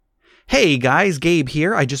Hey guys, Gabe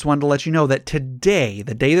here. I just wanted to let you know that today,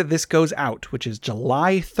 the day that this goes out, which is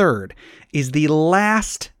July 3rd, is the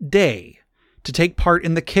last day to take part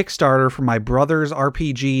in the Kickstarter for my brother's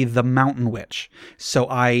RPG, The Mountain Witch. So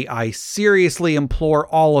I seriously implore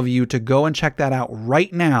all of you to go and check that out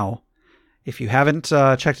right now. If you haven't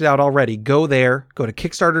checked it out already, go there, go to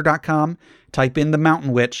Kickstarter.com, type in The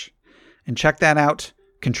Mountain Witch, and check that out.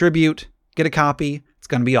 Contribute, get a copy. It's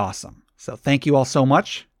going to be awesome. So thank you all so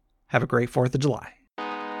much. Have a great 4th of July.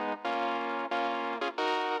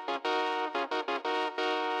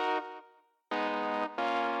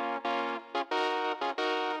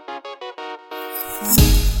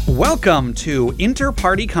 Welcome to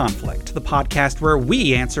Inter-Party Conflict, the podcast where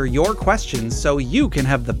we answer your questions so you can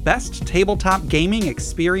have the best tabletop gaming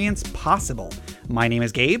experience possible. My name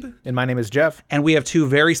is Gabe. And my name is Jeff. And we have two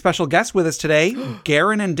very special guests with us today,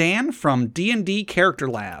 Garen and Dan from D&D Character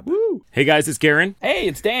Lab. Woo. Hey guys, it's Garen. Hey,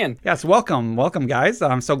 it's Dan. Yes, welcome guys.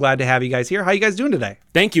 I'm so glad to have you guys here. How are you guys doing today?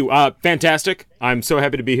 Thank you. Fantastic. I'm so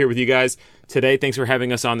happy to be here with you guys today. Thanks for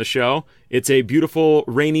having us on the show. It's a beautiful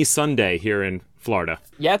rainy Sunday here in Florida.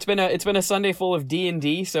 Yeah, it's been a Sunday full of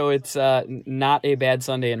D&D, so it's not a bad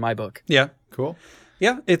Sunday in my book. Yeah. Cool.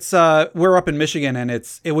 Yeah, it's we're up in Michigan and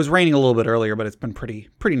it was raining a little bit earlier, but it's been pretty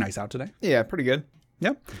nice out today. Yeah, pretty good.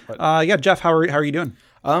 Yeah. Yeah, Jeff, how are you doing?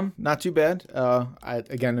 Not too bad.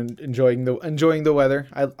 Enjoying the weather.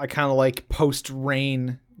 I kind of like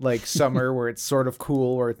post-rain like summer where it's sort of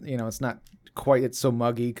cool, or it's not quite, it's so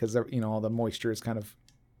muggy because all the moisture has kind of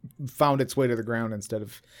found its way to the ground instead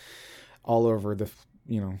of all over the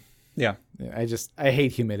Yeah. I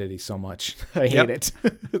hate humidity so much. I hate it.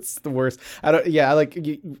 It's the worst. I like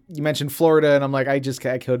you mentioned Florida, and I'm like, I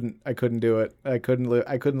couldn't do it. I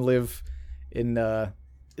couldn't live in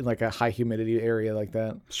like a high humidity area like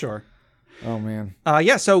that. Sure. Oh man.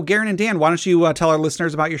 Yeah, so Garen and Dan, why don't you tell our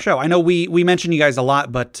listeners about your show? I know we mention you guys a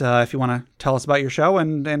lot, but if you want to tell us about your show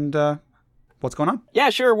and what's going on?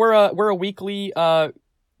 Yeah, sure. We're a weekly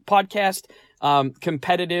podcast.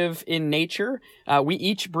 Competitive in nature. We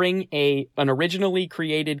each bring an originally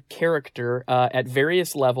created character at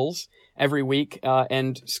various levels every week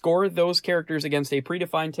and score those characters against a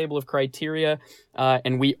predefined table of criteria,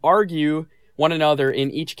 and we argue one another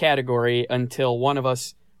in each category until one of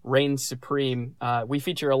us reigns supreme. We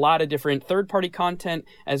feature a lot of different third-party content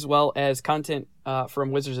as well as content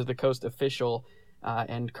from Wizards of the Coast official,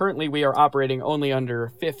 and currently we are operating only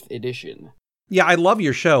under 5th edition. Yeah, I love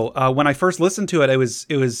your show. When I first listened to it, it was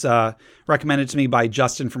recommended to me by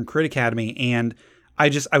Justin from Crit Academy, and I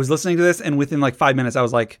was listening to this, and within like 5 minutes, I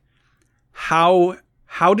was like, "How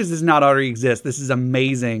does this not already exist? This is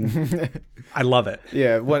amazing! I love it."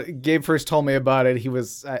 Yeah, when Gabe first told me about it,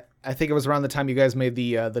 I think it was around the time you guys made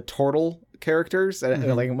the turtle characters.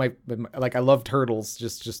 Mm-hmm. I love turtles.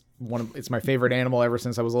 Just it's my favorite animal ever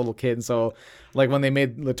since I was a little kid. And so like when they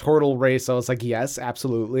made the turtle race, I was like, yes,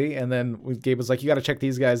 absolutely. And then Gabe was like, you got to check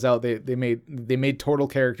these guys out. They made turtle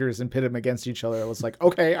characters and pit them against each other. I was like,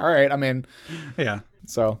 okay, all right, I'm in. Yeah.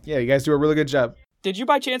 So yeah, you guys do a really good job. Did you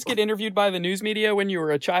by chance get interviewed by the news media when you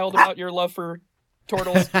were a child about your love for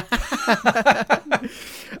turtles?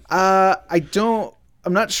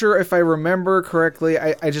 I'm not sure if I remember correctly.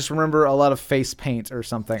 I just remember a lot of face paint or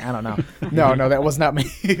something. I don't know. No, that was not me.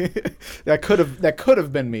 That could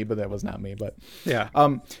have been me, but that was not me. But yeah.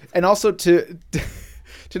 And also to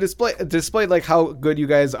display like how good you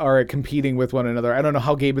guys are at competing with one another. I don't know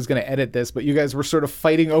how Gabe is going to edit this, but you guys were sort of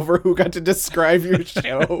fighting over who got to describe your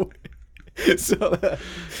show. So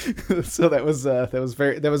that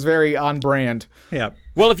was very on brand. Yeah.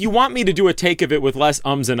 Well, if you want me to do a take of it with less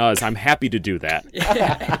ums and uhs, I'm happy to do that.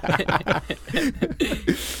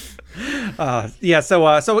 Yeah.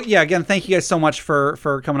 So yeah. Again, thank you guys so much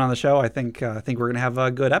for coming on the show. I think we're gonna have a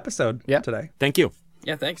good episode today. Thank you.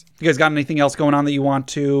 Yeah. Thanks. You guys got anything else going on that you want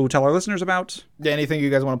to tell our listeners about? Yeah. Anything you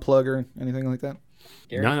guys want to plug or anything like that?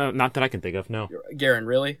 No, not that I can think of. No. Garen,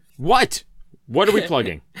 really? What are we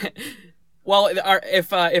plugging? Well,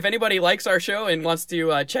 if anybody likes our show and wants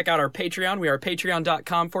to check out our Patreon, we are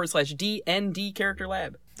patreon.com/DND Character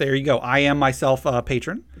Lab. There you go. I am myself a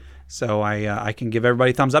patron, so I can give everybody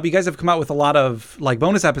a thumbs up. You guys have come out with a lot of like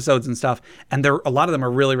bonus episodes and stuff, and a lot of them are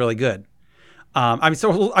really, really good.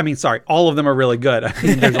 Sorry, all of them are really good. I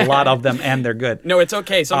mean, there's a lot of them, and they're good. No, it's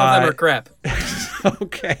okay. Some of them are crap.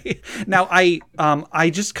 Okay. Now, I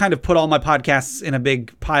just kind of put all my podcasts in a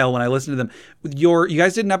big pile when I listen to them. You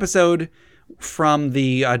guys did an episode from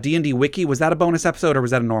the D&D Wiki. Was that a bonus episode or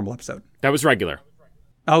was that a normal episode? That was regular.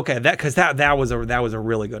 Okay, that was a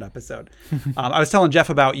really good episode. I was telling Jeff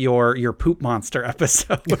about your poop monster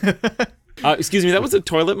episode. Excuse me, that was a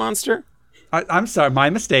toilet monster? I'm sorry, my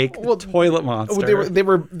mistake. Toilet monster.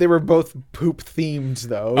 They were both poop themed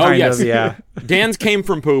though. Oh, Kind yes. of, yeah. Dan's came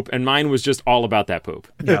from poop, and mine was just all about that poop.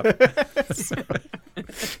 Yep.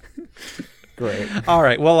 Great. All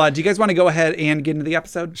right. Well, do you guys want to go ahead and get into the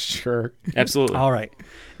episode? Sure. Absolutely. All right.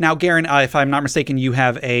 Now, Garen, if I'm not mistaken, you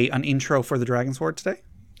have an intro for the Dragon Sword today?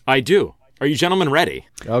 I do. Are you gentlemen ready?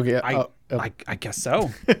 Okay. I guess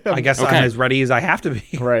so. I guess Okay. I'm as ready as I have to be.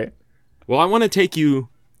 Right. Well, I want to take you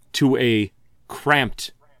to a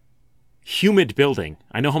cramped, humid building.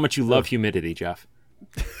 I know how much you love humidity, Jeff.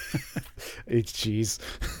 Jeez.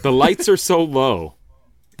 The lights are so low,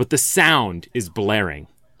 but the sound is blaring.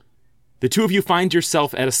 The two of you find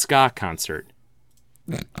yourself at a ska concert.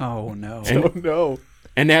 Oh, no. Oh no.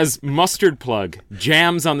 And as Mustard Plug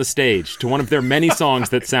jams on the stage to one of their many songs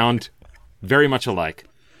that sound very much alike.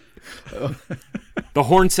 The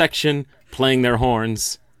horn section playing their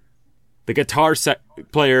horns. The guitar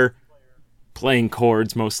player playing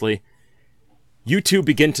chords mostly. You two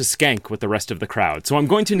begin to skank with the rest of the crowd. So I'm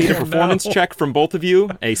going to need a performance check from both of you.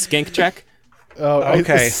 A skank check. Oh,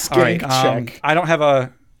 Okay. Skank All right. check. I don't have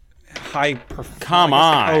a high Come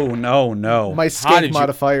on. Oh, no. My How skank did you-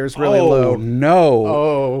 modifier is really oh, low. no.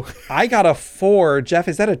 Oh, I got a 4. Jeff,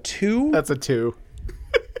 is that a 2? that's a 2.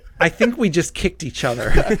 I think we just kicked each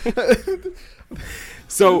other.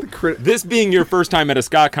 So, this being your first time at a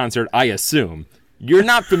ska concert, I assume, you're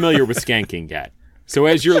not familiar with skanking yet. So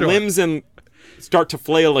as your limbs start to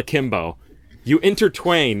flail akimbo, you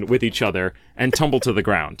intertwine with each other and tumble to the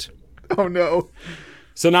ground. Oh no.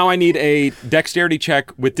 So now I need a dexterity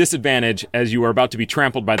check with disadvantage as you are about to be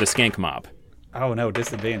trampled by the skank mob. Oh, no,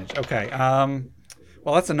 disadvantage. Okay.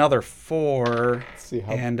 Well, that's another 4 see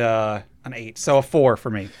how- and an 8. So a 4 for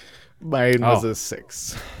me. Mine was Oh. a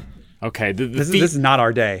 6. Okay, the This feet, is not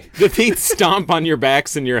our day. the feet stomp on your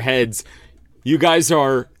backs and your heads. You guys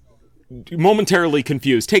are momentarily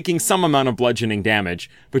confused, taking some amount of bludgeoning damage,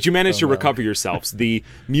 but you manage to recover yourselves. The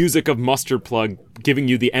music of Mustard Plug giving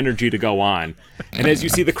you the energy to go on. And as you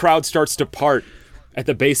see the crowd starts to part at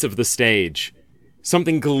the base of the stage,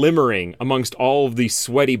 something glimmering amongst all of the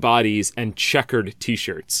sweaty bodies and checkered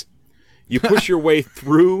t-shirts. You push your way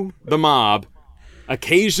through the mob,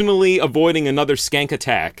 occasionally avoiding another skank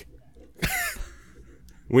attack.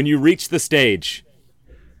 When you reach the stage,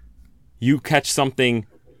 you catch something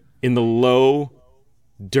in the low,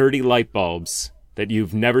 dirty light bulbs that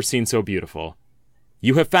you've never seen so beautiful.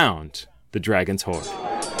 You have found the Dragon's Hoard.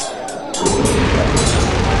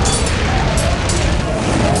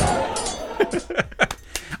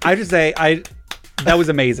 I have to say, that was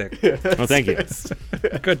amazing. Oh, thank you.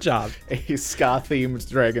 Good job. A ska-themed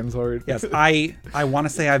Dragon's Horde. Yes, I want to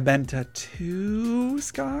say I've been to 2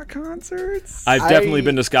 ska concerts. I've definitely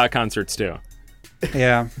been to ska concerts too.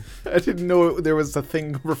 Yeah. I didn't know there was a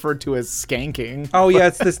thing referred to as skanking. Oh yeah,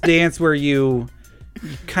 it's this dance where you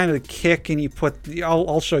kind of kick and you put.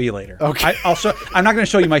 I'll show you later. Okay. I'll show. I'm not going to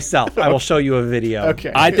show you myself. I will show you a video.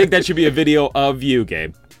 Okay. I think that should be a video of you,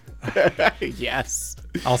 Gabe. Yes.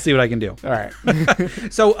 I'll see what I can do. All right.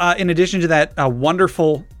 So, in addition to that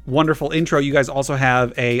wonderful, wonderful intro, you guys also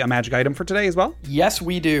have a magic item for today as well. Yes,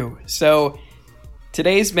 we do. So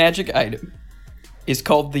today's magic item is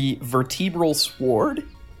called the Vertebral Sword.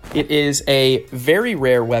 It is a very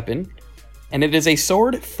rare weapon, and it is a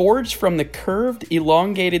sword forged from the curved,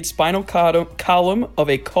 elongated spinal column of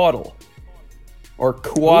a caudal, or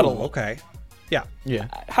quaddle. Ooh, okay. Yeah. Yeah.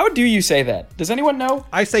 How do you say that? Does anyone know?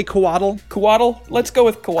 I say quaddle. Quaddle? Let's go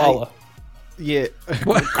with koala. Yeah. I'm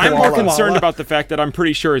more Koala. concerned about the fact that I'm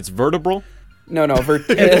pretty sure it's vertebral. No,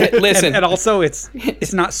 listen. And also,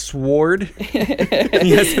 it's not sword.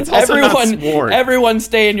 Yes, it's also not sword. Everyone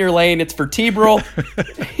stay in your lane. It's vertebral.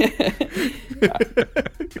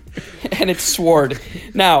 And it's sword.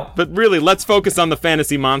 Now, But really, let's focus on the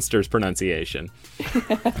Fantasy Monsters pronunciation.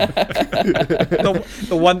 the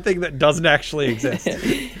one thing that doesn't actually exist.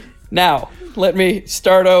 Now, let me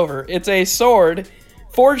start over. It's a sword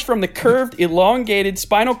forged from the curved, elongated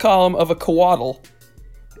spinal column of a quaddle.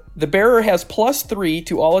 The bearer has +3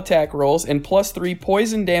 to all attack rolls and +3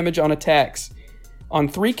 poison damage on attacks. On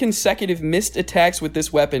 3 consecutive missed attacks with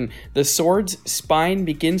this weapon, the sword's spine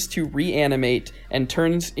begins to reanimate and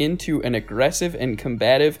turns into an aggressive and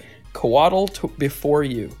combative quaddle before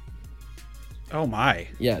you. Oh my.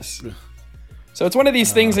 Yes. So it's one of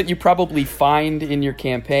these things that you probably find in your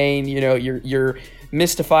campaign. You know, you're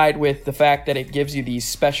mystified with the fact that it gives you these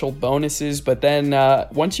special bonuses, but then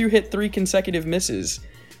once you hit 3 consecutive misses,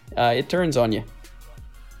 it turns on you.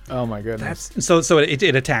 Oh my goodness. So it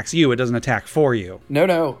attacks you. It doesn't attack for you.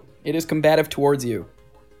 No, it is combative towards you.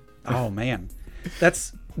 Oh man,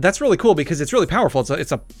 that's That's really cool because it's really powerful.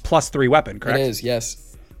 It's a +3 weapon, correct? It is,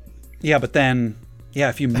 yes. Yeah, but then,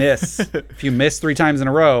 if you miss, 3 times in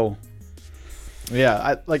a row.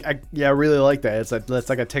 Yeah, I really like that. That's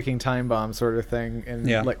like a ticking time bomb sort of thing,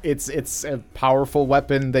 and like it's a powerful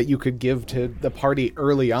weapon that you could give to the party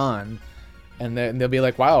early on, and then they'll be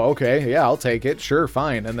like, "Wow, okay, yeah, I'll take it, sure,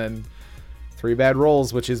 fine," and then 3 bad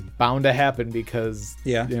rolls, which is bound to happen because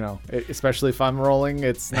especially if I'm rolling,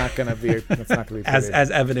 it's not gonna be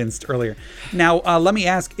as evidenced earlier. Now, let me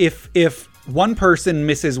ask if one person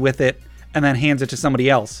misses with it and then hands it to somebody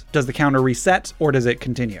else, does the counter reset or does it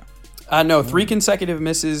continue? No, 3 consecutive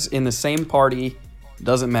misses in the same party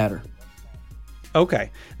doesn't matter.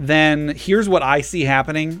 Okay, then here's what I see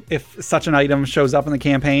happening if such an item shows up in the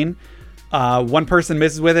campaign. One person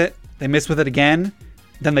misses with it, they miss with it again,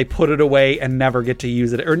 then they put it away and never get to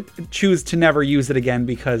use it, or choose to never use it again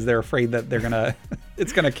because they're afraid that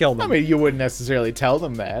it's gonna kill them. I mean, you wouldn't necessarily tell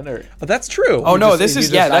them that, or but that's true. Oh no,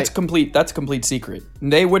 that's complete secret.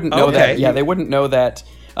 They wouldn't know that. Yeah, they wouldn't know that.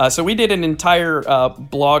 So we did an entire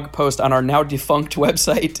blog post on our now defunct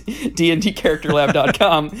website,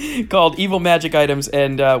 dndcharacterlab.com, called Evil Magic Items,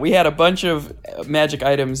 and we had a bunch of magic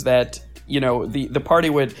items that the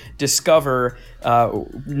party would discover,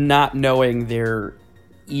 not knowing their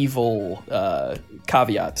evil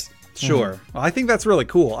caveats. Sure. Well, I think that's really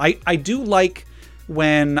cool. I do like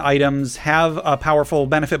when items have a powerful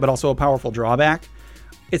benefit but also a powerful drawback.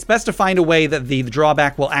 It's best to find a way that the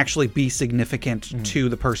drawback will actually be significant to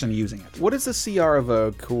the person using it. What is the CR of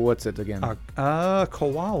a what's it again?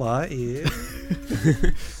 Koala is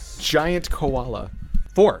giant koala.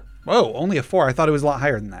 4. Whoa, only a 4. I thought it was a lot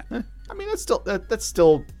higher than that. I mean, that's still that's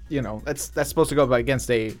supposed to go up against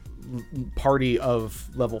a party of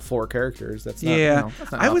level 4 characters. That's not,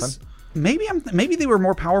 that's not maybe they were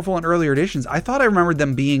more powerful in earlier editions. I thought I remembered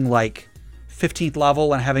them being like 15th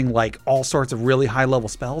level and having like all sorts of really high level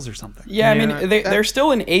spells or something. Yeah, I mean they're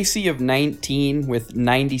still an AC of 19 with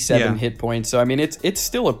 97 hit points. So I mean it's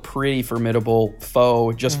still a pretty formidable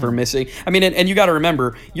foe just for missing. I mean and you got to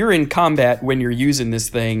remember you're in combat when you're using this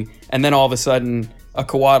thing, and then all of a sudden a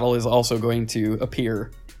Coatl is also going to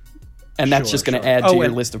appear, and that's just going to add to your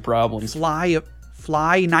list of problems.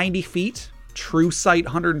 Fly 90 feet, true sight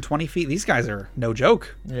 120 feet. These guys are no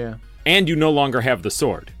joke. Yeah, and you no longer have the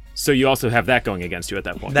sword. So you also have that going against you at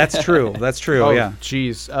that point. That's true. That's true. Yeah.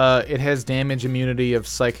 Jeez. It has damage immunity of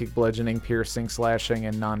psychic, bludgeoning, piercing, slashing,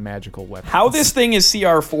 and non-magical weapons. How this thing is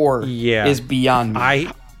CR4 is beyond me.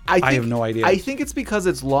 I have no idea. I think it's because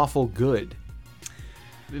it's lawful good.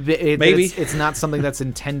 Maybe it's not something that's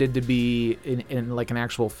intended to be in like an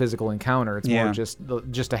actual physical encounter. It's more just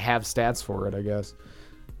to have stats for it, I guess.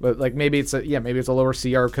 But like maybe it's a lower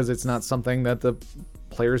CR because it's not something that the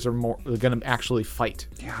players are more going to actually fight.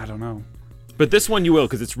 Yeah, I don't know. But this one you will,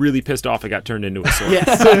 because it's really pissed off it got turned into a sword.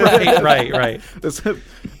 Yes, right.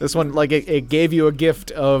 This one, like it gave you a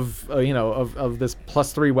gift of of this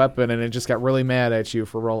 +3 weapon, and it just got really mad at you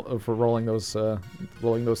for rolling those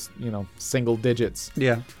single digits.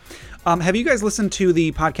 Yeah. Have you guys listened to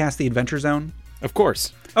the podcast The Adventure Zone? Of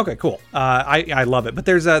course. Okay, cool. I love it. But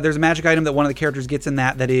there's a magic item that one of the characters gets in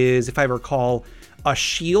that is, if I recall, a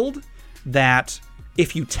shield that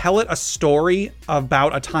if you tell it a story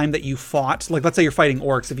about a time that you fought, like let's say you're fighting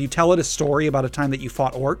orcs, if you tell it a story about a time that you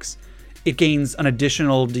fought orcs, it gains an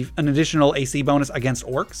additional AC bonus against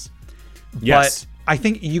orcs. Yes. But I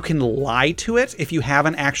think you can lie to it if you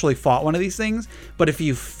haven't actually fought one of these things. But if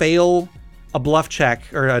you fail a bluff check,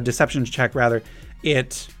 or a deception check rather,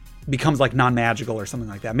 it becomes like non-magical or something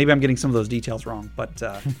like that. Maybe I'm getting some of those details wrong, but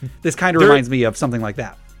this kind of reminds me of something like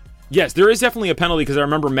that. Yes, there is definitely a penalty, because I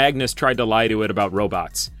remember Magnus tried to lie to it about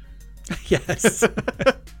robots. Yes.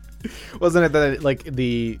 Wasn't it that like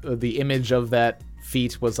the image of that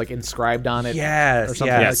feat was like inscribed on it? Yes. Or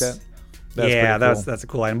something like that? That's a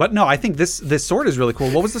cool item. But no, I think this sword is really cool.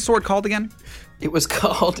 What was the sword called again? It was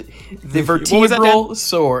called the Vertebral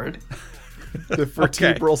Sword. The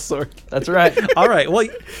vertebral sword. That's right. All right.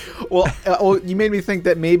 Well, you made me think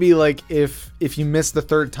that maybe like if you miss the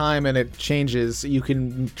third time and it changes, you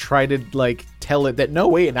can try to like tell it that no,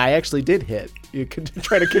 wait, I actually did hit. You could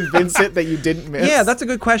try to convince it that you didn't miss. Yeah, that's a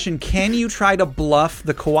good question. Can you try to bluff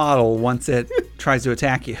the Coatl once it tries to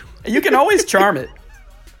attack you? You can always charm it.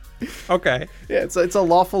 Okay. Yeah, it's a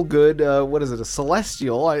lawful good. What is it? A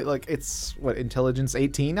celestial? It's what, intelligence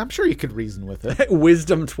 18? I'm sure you could reason with it.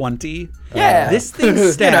 Wisdom 20. Yeah. This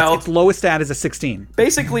thing's stats, its lowest stat is a 16.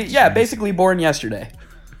 Basically born yesterday.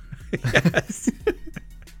 Yes.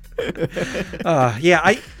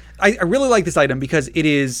 I really like this item because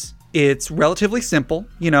it's relatively simple.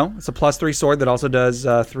 It's a +3 sword that also does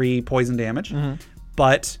 3 poison damage. Mm-hmm.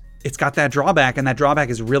 but it's got that drawback, and that drawback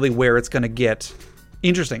is really where it's going to get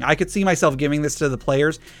interesting. I could see myself giving this to the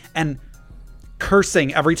players and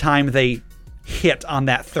cursing every time they hit on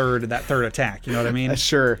that third attack. You know what I mean?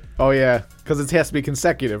 Sure. Oh yeah, because it has to be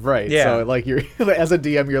consecutive, right? Yeah. So like you're as a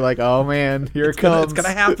DM, you're like, oh man, here it comes. It's gonna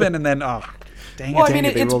happen, and then dang Well, it. I mean,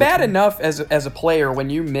 they it's rolled bad a enough as a player when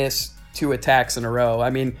you miss 2 attacks in a row. I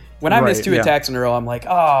mean, when I miss Right, 2 yeah. attacks in a row, I'm like,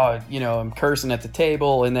 I'm cursing at the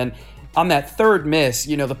table, and then on that third miss,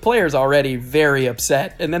 the player's already very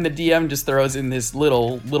upset, and then the DM just throws in this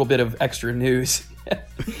little bit of extra news.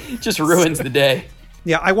 Just ruins the day.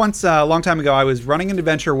 Yeah, I once, a long time ago, I was running an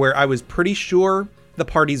adventure where I was pretty sure the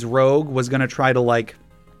party's rogue was going to try to,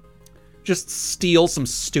 just steal some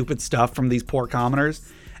stupid stuff from these poor commoners.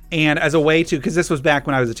 And as a way to, because this was back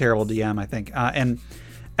when I was a terrible DM, I think, and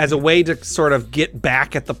as a way to sort of get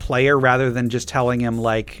back at the player rather than just telling him,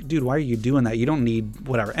 dude, why are you doing that? You don't need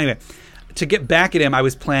whatever. Anyway, to get back at him, I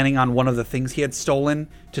was planning on one of the things he had stolen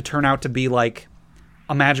to turn out to be,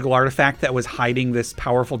 a magical artifact that was hiding this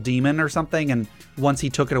powerful demon or something, and once he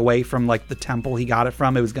took it away from the temple he got it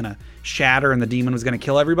from, it was going to shatter and the demon was going to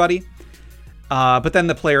kill everybody. But then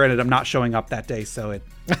the player ended up not showing up that day, so it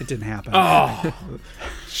didn't happen.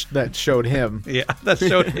 That showed him. Yeah, that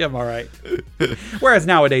showed him all right. Whereas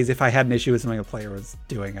nowadays, if I had an issue with something a player was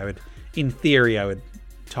doing, in theory, I would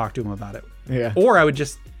talk to him about it. Yeah. Or I would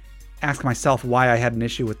just ask myself why I had an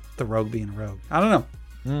issue with the rogue being a rogue. I don't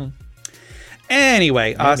know.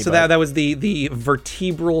 Anyway, so that was the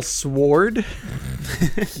vertebral sword.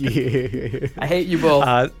 Yeah. I hate you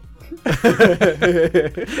both.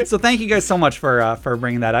 So thank you guys so much for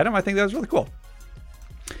bringing that item. I think that was really cool.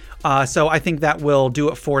 So I think that will do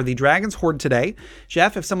it for the Dragon's Hoard today.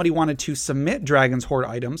 Jeff, if somebody wanted to submit Dragon's Hoard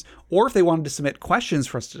items, or if they wanted to submit questions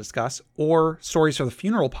for us to discuss, or stories for the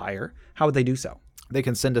funeral pyre, how would they do so? They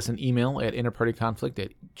can send us an email at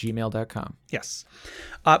interpartyconflict@gmail.com. Yes.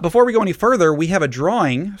 Before we go any further, we have a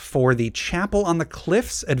drawing for the Chapel on the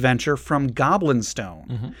Cliffs adventure from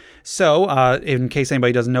Goblinstone. So, in case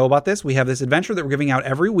anybody doesn't know about this, we have this adventure that we're giving out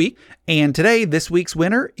every week. And today, this week's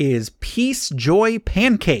winner is Peace Joy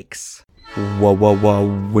Pancakes. Winner.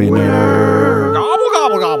 Gobble,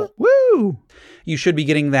 gobble, gobble. Woo! You should be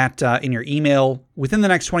getting that in your email within the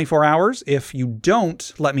next 24 hours. If you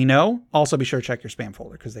don't, let me know. Also, be sure to check your spam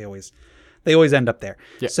folder because they always end up there.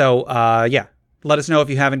 Yeah. So, let us know if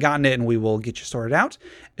you haven't gotten it and we will get you sorted out.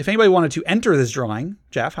 If anybody wanted to enter this drawing,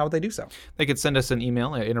 Jeff, how would they do so? They could send us an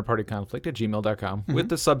email at interpartyconflict@gmail.com with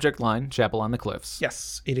the subject line, Chapel on the Cliffs.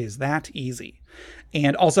 Yes, it is that easy.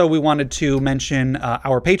 And also, we wanted to mention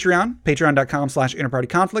our Patreon,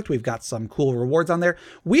 patreon.com/interpartyconflict. We've got some cool rewards on there.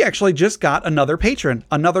 We actually just got another patron,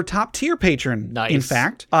 another top tier patron, Nice. in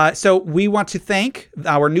fact. So we want to thank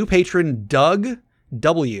our new patron, Doug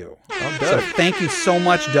W. So thank you so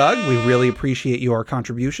much, Doug. We really appreciate your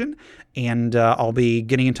contribution. And I'll be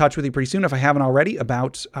getting in touch with you pretty soon, if I haven't already,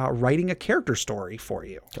 about writing a character story for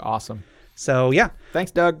you. Awesome. So, yeah.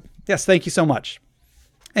 Thanks, Doug. Yes, thank you so much.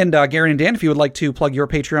 And Garen and Dan, if you would like to plug your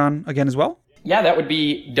Patreon again as well. Yeah, that would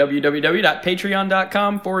be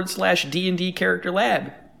www.patreon.com/D&D Character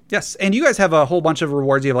Lab. Yes, and you guys have a whole bunch of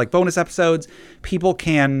rewards. You have bonus episodes. People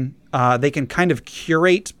can, they can kind of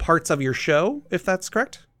curate parts of your show, if that's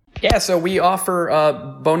correct. Yeah, so we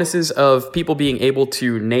offer bonuses of people being able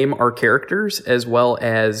to name our characters as well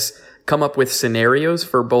as come up with scenarios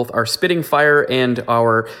for both our Spitting Fire and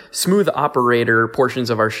our Smooth Operator portions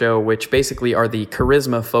of our show, which basically are the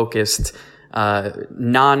charisma-focused,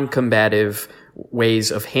 non-combative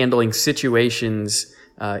ways of handling situations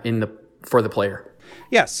for the player.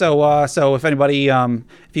 Yeah, so if anybody, if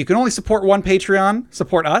you can only support one Patreon,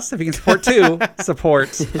 support us. If you can support two,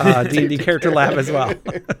 support D&D Character Lab as well.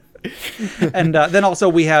 And then also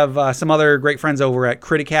we have some other great friends over at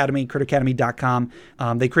Crit Academy, critacademy.com.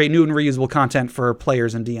 They create new and reusable content for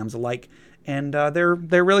players and DMs alike, and they're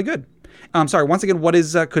really good. I'm sorry, once again, what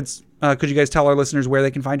is could you guys tell our listeners where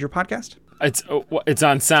they can find your podcast? It's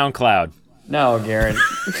on SoundCloud. No, Garen.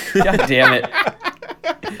 God damn it.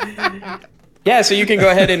 Yeah, so you can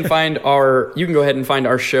go ahead and find our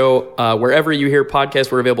show wherever you hear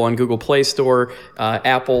podcasts. We're available on Google Play Store,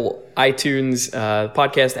 Apple, iTunes,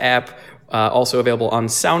 podcast app, also available on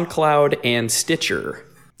SoundCloud and Stitcher.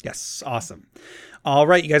 Yes, awesome. All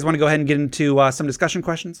right, you guys want to go ahead and get into some discussion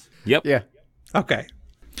questions? Yep. Yeah. Okay.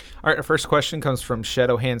 All right, our first question comes from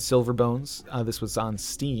Shadowhand Silverbones. This was on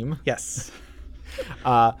Steam. Yes.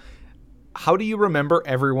 How do you remember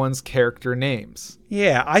everyone's character names?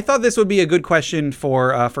 Yeah, I thought this would be a good question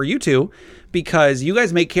for you two, because you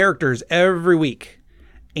guys make characters every week,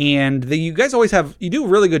 and you guys always you do a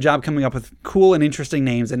really good job coming up with cool and interesting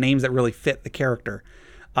names and names that really fit the character.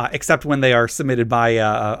 except when they are submitted by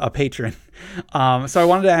a patron. So I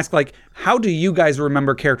wanted to ask, like, how do you guys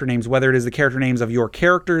remember character names, whether it is the character names of your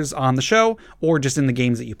characters on the show or just in the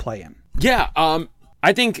games that you play in? Yeah,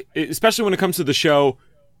 I think, especially when it comes to the show,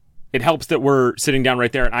 it helps that we're sitting down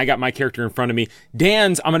right there and I got my character in front of me.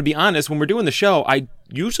 Dan's, I'm going to be honest, when we're doing the show, I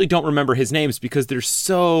usually don't remember his names because they're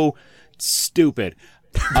so stupid.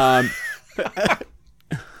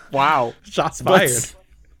 Wow. Shots fired.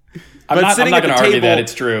 I'm not sitting going at to the argue table- that.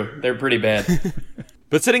 It's true. They're pretty bad.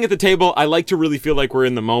 But sitting at the table, I like to really feel like we're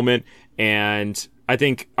in the moment, and I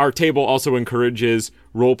think our table also encourages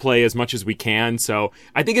role play as much as we can. So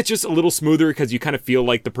I think it's just a little smoother because you kind of feel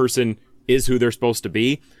like the person is who they're supposed to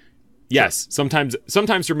be. Yes, sometimes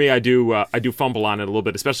for me I do fumble on it a little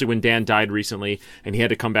bit, especially when Dan died recently and he had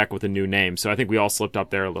to come back with a new name. So I think we all slipped up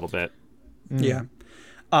there a little bit. Yeah.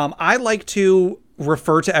 I like to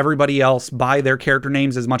refer to everybody else by their character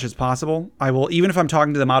names as much as possible. I will, even if I'm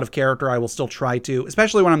talking to them out of character, I will still try to,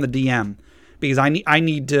 especially when I'm the DM, because I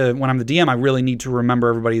need to, when I'm the DM, I really need to remember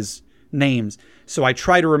everybody's names. So I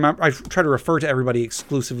try to refer to everybody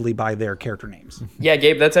exclusively by their character names. Yeah,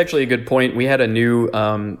 Gabe, that's actually a good point. We had a new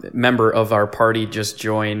member of our party just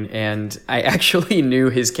join, and I actually knew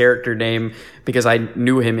his character name because I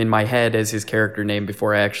knew him in my head as his character name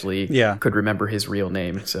before I actually could remember his real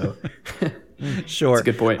name. So, sure, that's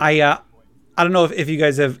a good point. I don't know if you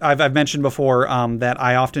guys have. I've mentioned before that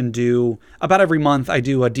I often do about every month. I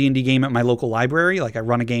do a D&D game at my local library. Like I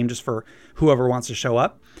run a game just for whoever wants to show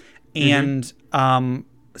up. And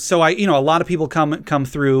so a lot of people come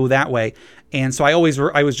through that way, and so I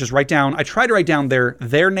try to write down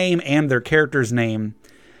their name and their character's name,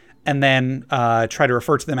 and then try to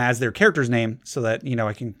refer to them as their character's name so that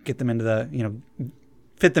I can get them into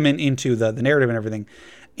fit them into the narrative and everything.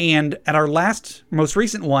 And at our most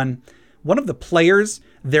recent one of the players,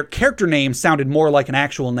 their character name sounded more like an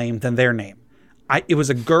actual name than their name. It was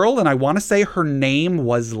a girl, and I want to say her name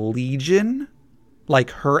was Legion.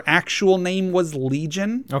 Like her actual name was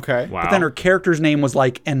Legion. Okay. Wow. But then her character's name was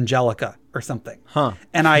like Angelica or something. Huh.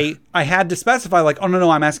 And I had to specify like, oh no,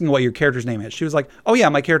 I'm asking what your character's name is. She was like, oh yeah,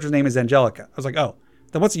 my character's name is Angelica. I was like, oh,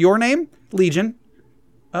 then what's your name? Legion.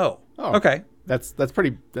 Oh. Okay. That's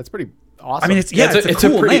pretty awesome. I mean, it's a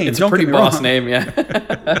cool name. It's a Don't pretty get me boss wrong. name,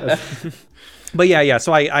 yeah. But yeah.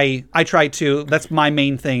 So I try to. That's my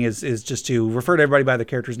main thing is just to refer to everybody by their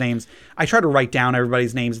characters' names. I try to write down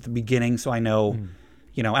everybody's names at the beginning so I know,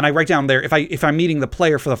 and I write down there if I'm meeting the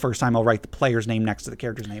player for the first time, I'll write the player's name next to the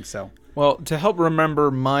character's name. So well, to help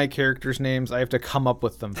remember my characters' names, I have to come up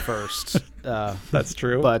with them first. that's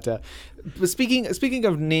true. But speaking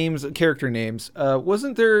of names, character names,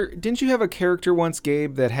 didn't you have a character once,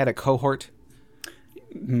 Gabe, that had a cohort?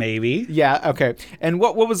 Maybe. Yeah. Okay. And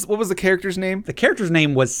what was the character's name? The character's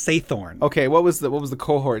name was Saythorn. Okay. What was the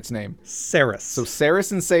cohort's name? Saris. So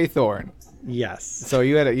Saris and Saythorn. Yes. So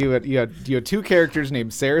you had two characters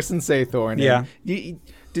named Saris and Saythorn. Yeah.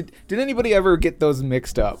 Did anybody ever get those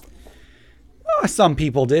mixed up? Some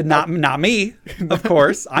people did, not me, of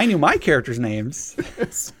course. I knew my characters' names.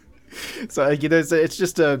 So it's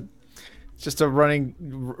just a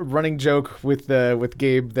running joke with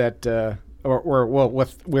Gabe that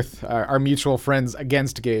with our mutual friends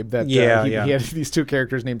against Gabe that he had these two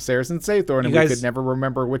characters named Saris and Saythorn, and we could never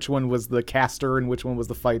remember which one was the caster and which one was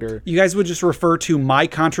the fighter. You guys would just refer to my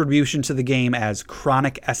contribution to the game as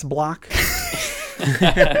Chronic S Block.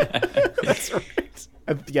 That's right.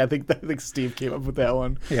 I think Steve came up with that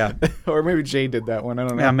one. Yeah. Or maybe Jay did that one. I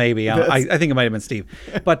don't know. Yeah, maybe. I think it might have been Steve.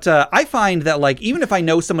 But I find that like even if I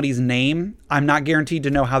know somebody's name, I'm not guaranteed to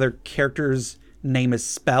know how their character's name is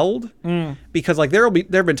spelled. Because like there have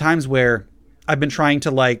been times where I've been trying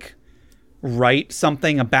to like write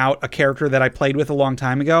something about a character that I played with a long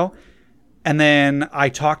time ago, and then I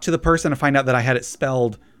talk to the person and find out that I had it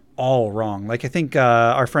spelled all wrong. Like I think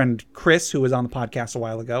our friend Chris, who was on the podcast a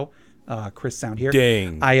while ago, Chris Sound here.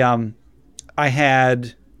 Dang. I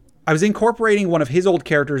was incorporating one of his old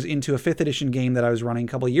characters into a 5th edition game that I was running a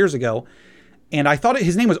couple of years ago, and I thought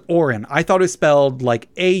his name was Orin. I thought it was spelled like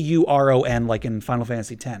Auron, like in Final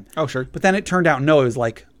Fantasy X. Oh, sure. But then it turned out no, it was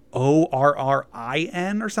like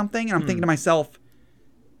Orrin or something, and I'm thinking to myself,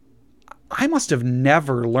 I must have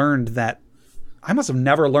never learned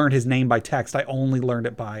his name by text. I only learned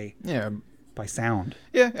it by sound.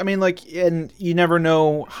 Yeah, I mean, like, and you never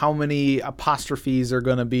know how many apostrophes are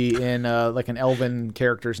going to be in like an elven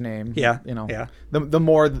character's name. Yeah, Yeah. The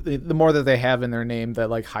more that they have in their name, the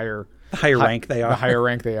higher rank they are. The higher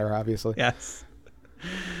rank they are, obviously. Yes.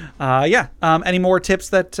 Any more tips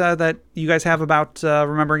that you guys have about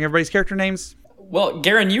remembering everybody's character names? Well,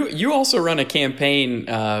 Garen, you also run a campaign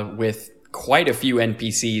with quite a few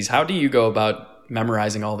NPCs. How do you go about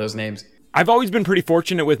memorizing all those names? I've always been pretty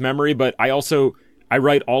fortunate with memory, but I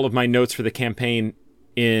write all of my notes for the campaign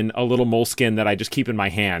in a little moleskin that I just keep in my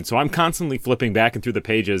hand. So I'm constantly flipping back and through the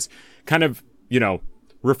pages, kind of,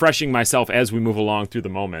 refreshing myself as we move along through the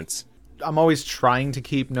moments. I'm always trying to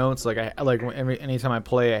keep notes. Anytime I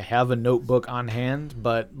play, I have a notebook on hand,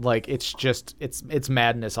 but it's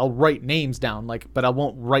madness. I'll write names down, but I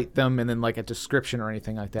won't write them and then a description or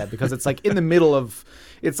anything like that, because it's in the middle of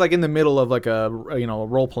a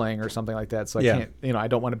role playing or something like that. So I can't, I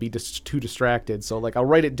don't want to be too distracted. So I'll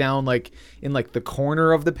write it down in the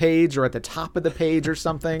corner of the page or at the top of the page or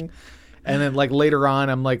something. And then later on,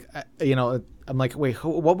 I'm wait,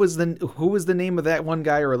 who was the name of that one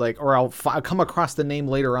guy? Or I'll come across the name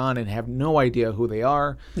later on and have no idea who they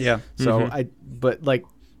are. Yeah. So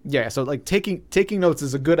So taking notes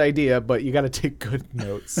is a good idea, but you got to take good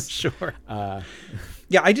notes. Sure.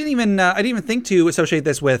 Yeah, I didn't even think to associate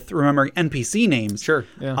this with remembering NPC names. Sure.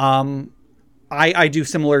 Yeah. I do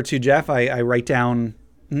similar to Jeff. I write down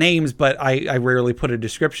names, but I rarely put a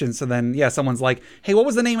description. So then, someone's like, "Hey, what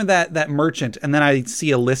was the name of that merchant?" And then I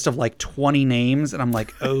see a list of 20 names, and I'm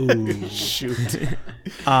like, "Oh, shoot."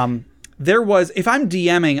 There was, if I'm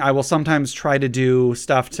DMing, I will sometimes try to do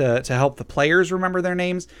stuff to help the players remember their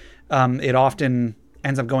names. It often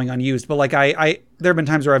ends up going unused, but there have been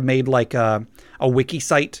times where I've made a wiki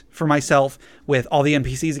site for myself with all the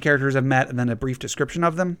NPCs the characters I've met and then a brief description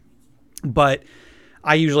of them. But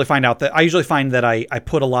I usually find that I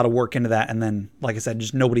put a lot of work into that, and then, like I said,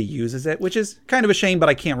 just nobody uses it, which is kind of a shame, but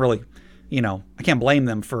I can't really, I can't blame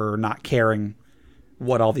them for not caring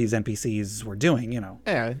what all these NPCs were doing,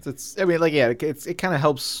 Yeah, it kind of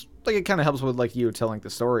helps. It kind of helps with you telling the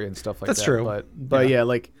story and stuff like that. That's true. But yeah,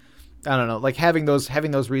 I don't know, having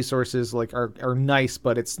those resources are nice,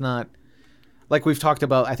 but it's not. We've talked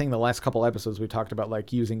about, I think the last couple episodes we talked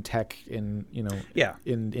about using tech in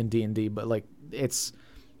in D&D, but it's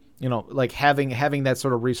having that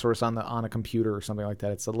sort of resource on a computer or something like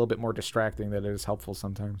that. It's a little bit more distracting than it is helpful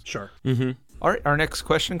sometimes. Sure. Mm-hmm. All right, our next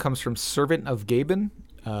question comes from Servant of Gaben.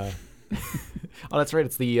 Oh, that's right.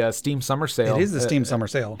 It's the Steam Summer Sale. It is the Steam Summer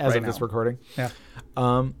Sale as right of now. this recording. Yeah.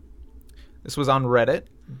 This was on Reddit.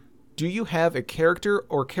 Do you have a character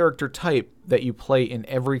or character type that you play in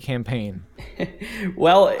every campaign?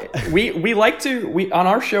 Well, we like to on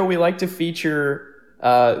our show we like to feature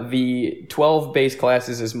the 12 base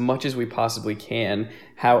classes as much as we possibly can.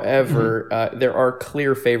 However, there are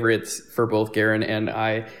clear favorites for both Garen and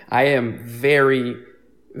I. I am very,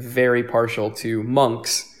 very partial to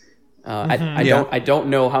monks. I don't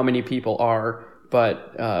know how many people are,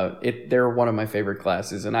 but they're one of my favorite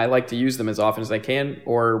classes, and I like to use them as often as I can,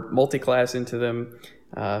 or multi-class into them.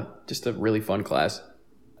 Just a really fun class.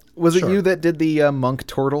 Was it you that did the monk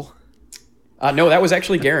turtle? No, that was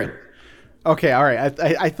actually Garen. Okay, all right.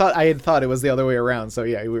 I had thought it was the other way around. So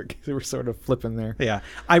yeah, we were sort of flipping there. Yeah,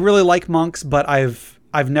 I really like monks, but I've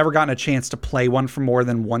never gotten a chance to play one for more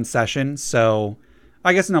than one session. So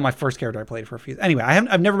I guess my first character I played for a few. Anyway,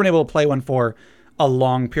 I've never been able to play one for a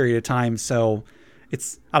long period of time. So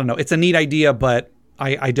I don't know. It's a neat idea, but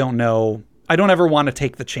I don't know. I don't ever want to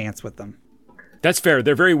take the chance with them. That's fair.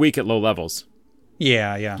 They're very weak at low levels.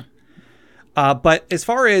 Yeah. But as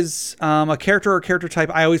far as a character or character type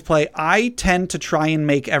I always play, I tend to try and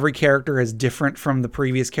make every character as different from the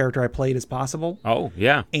previous character I played as possible. Oh,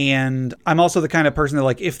 yeah. And I'm also the kind of person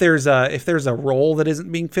that if there's a role that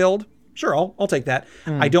isn't being filled, sure, I'll take that.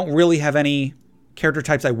 I don't really have any character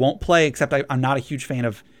types I won't play, except I'm not a huge fan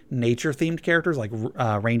of nature-themed characters like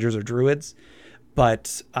rangers or druids.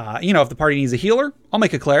 But, if the party needs a healer, I'll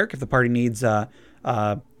make a cleric. If the party needs a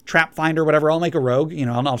trap finder or whatever, I'll make a rogue.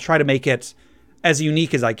 I'll try to make it as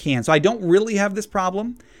unique as I can. So I don't really have this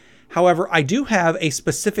problem. However, I do have a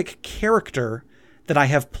specific character that I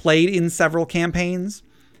have played in several campaigns,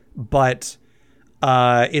 but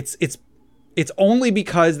it's only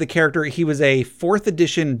because the character, he was a 4th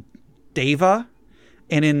edition Deva,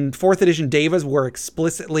 and in 4th edition Devas were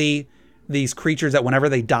explicitly these creatures that whenever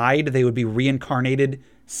they died, they would be reincarnated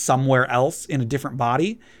somewhere else in a different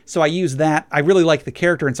body. So I use that. I really like the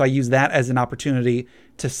character, and so I use that as an opportunity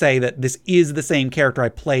to say that this is the same character I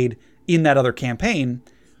played in that other campaign,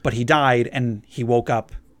 but he died and he woke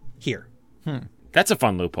up here. That's a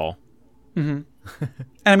fun loophole. Mm-hmm. And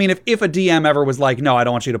I mean, if a DM ever was like, no, I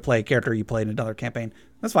don't want you to play a character you played in another campaign,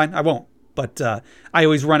 that's fine. I won't. But I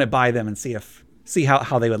always run it by them and see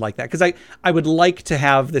how they would like that. Because I would like to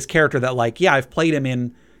have this character that I've played him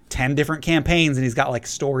in 10 different campaigns and he's got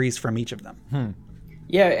stories from each of them.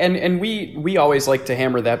 Yeah, and we always like to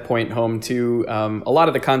hammer that point home too. A lot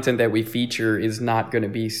of the content that we feature is not going to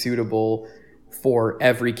be suitable for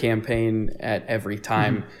every campaign at every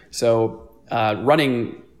time. So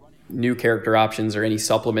running new character options or any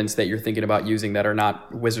supplements that you're thinking about using that are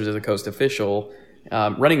not Wizards of the Coast official,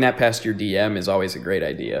 running that past your DM is always a great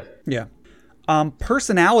idea. Yeah.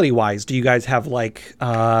 Personality wise, do you guys have like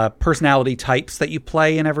personality types that you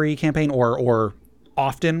play in every campaign or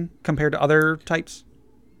often compared to other types?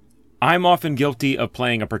 I'm often guilty of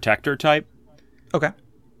playing a protector type. Okay.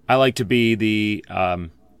 I like to be I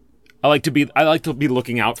like to be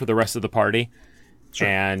looking out for the rest of the party. Sure.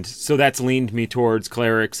 And so that's leaned me towards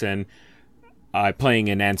clerics, and playing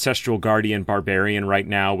an ancestral guardian barbarian right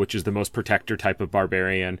now, which is the most protector type of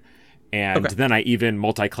barbarian. And then I even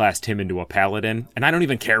multi-classed him into a paladin. And I don't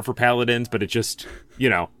even care for paladins, but it just,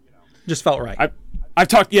 just felt right. I've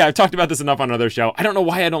talked about this enough on another show. I don't know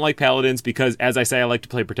why I don't like paladins, because as I say, I like to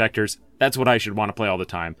play protectors. That's what I should want to play all the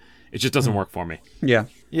time. It just doesn't work for me. Yeah.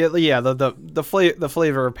 Yeah. The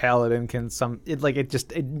flavor of paladin can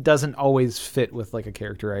it doesn't always fit with like a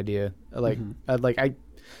character idea.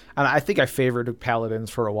 I think I favored paladins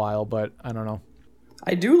for a while, but I don't know.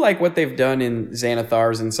 I do like what they've done in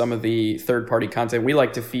Xanathars and some of the third-party content. We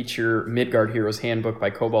like to feature Midgard Heroes Handbook by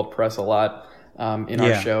Cobalt Press a lot in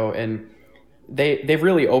our show, and they've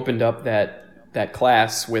really opened up that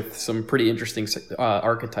class with some pretty interesting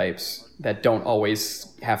archetypes that don't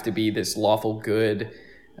always have to be this lawful good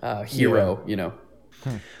hero,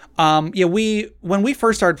 When we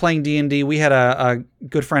first started playing D&D, we had a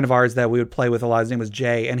good friend of ours that we would play with a lot. His name was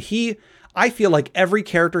Jay, and I feel like every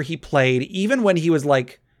character he played, even when he was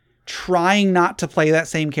like trying not to play that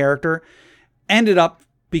same character, ended up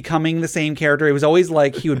becoming the same character. It was always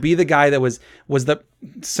like he would be the guy that was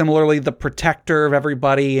similarly the protector of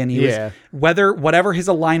everybody, and he was whatever his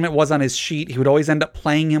alignment was on his sheet, he would always end up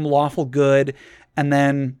playing him lawful good, and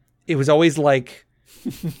then it was always like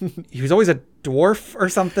he was always a dwarf or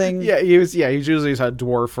something. Yeah, he was usually a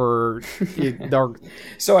dwarf or dark.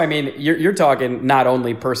 So I mean, you're talking not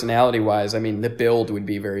only personality wise. I mean, the build would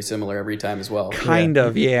be very similar every time as well. Kind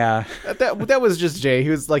of, yeah. That was just Jay. He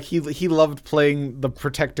was like he loved playing the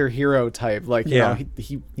protector hero type. Like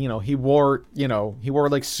he wore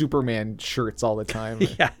like Superman shirts all the time.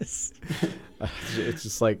 Yes. It's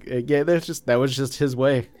just like that was just his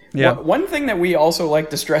way. Yeah. One thing that we also like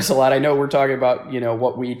to stress a lot, I know we're talking about,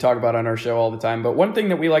 what we talk about on our show all the time, but one thing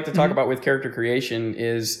that we like to talk about with character creation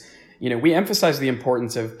is, we emphasize the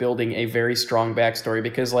importance of building a very strong backstory,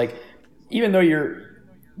 because like, even though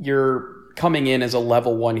you're coming in as a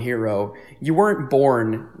level 1 hero, you weren't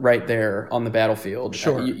born right there on the battlefield.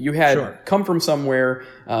 Sure. You had come from somewhere,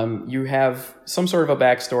 you have some sort of a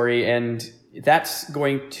backstory, and that's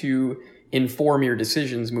going to inform your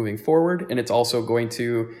decisions moving forward, and it's also going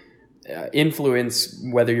to influence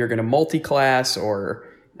whether you're going to multi-class or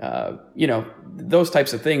those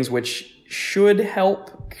types of things, which should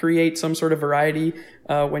help create some sort of variety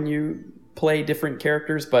when you play different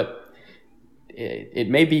characters. But it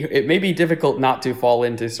may be difficult not to fall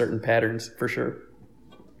into certain patterns, for sure.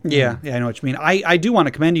 Yeah, I know what you mean. I do want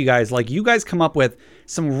to commend you guys. Like, you guys come up with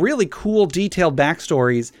some really cool, detailed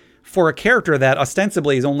backstories for a character that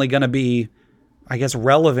ostensibly is only going to be, I guess,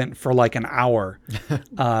 relevant for like an hour.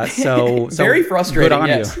 So very frustrating. Good on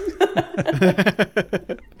yes.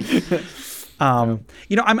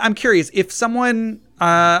 you. I'm curious if someone.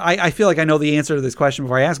 I feel like I know the answer to this question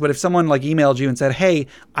before I ask, but if someone like emailed you and said, "Hey,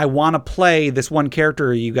 I want to play this one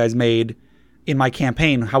character you guys made in my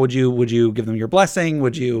campaign," how would you give them your blessing?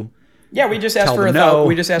 Would you? Yeah, we just asked for no?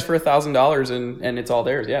 We just asked for $1,000 and it's all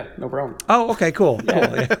theirs. Yeah, no problem. Oh, okay, cool.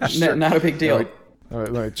 Yeah. Cool. Yeah, sure. Not a big deal.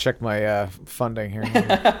 Let me check my funding here.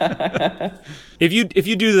 If you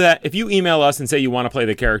do that, if you email us and say you want to play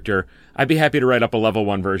the character, I'd be happy to write up a level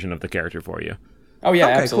 1 version of the character for you. Oh yeah,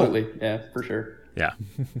 okay, absolutely. Cool. Yeah, for sure. Yeah.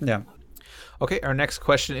 Yeah. Okay, our next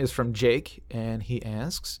question is from Jake, and he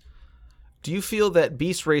asks, do you feel that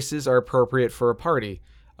beast races are appropriate for a party?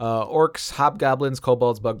 Orcs, hobgoblins,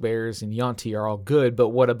 kobolds, bugbears, and Yuan-ti are all good, but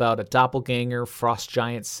what about a doppelganger, frost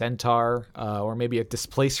giant, centaur, or maybe a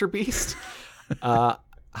displacer beast?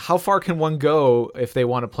 How far can one go if they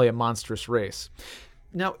want to play a monstrous race?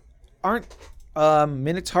 Now, aren't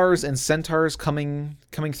minotaurs and centaurs coming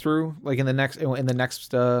through like in the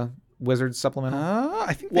next Wizards supplement?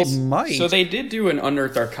 I think they might. So they did do an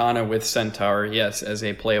Unearthed Arcana with centaur, yes, as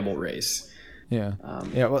a playable race. Yeah,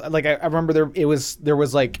 Well, like I remember there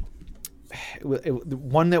was like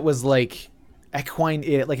one that was like equine.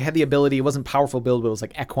 It like had the ability. It wasn't powerful build, but it was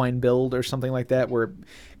like equine build or something like that, where it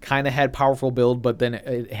kind of had powerful build, but then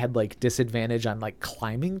it had like disadvantage on like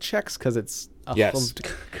climbing checks because it's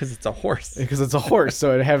Because it's a horse. because it's a horse,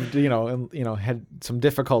 so it had had some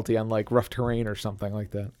difficulty on like rough terrain or something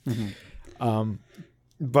like that.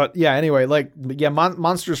 But yeah, anyway,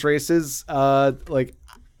 monstrous races.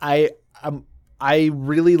 I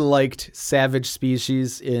really liked Savage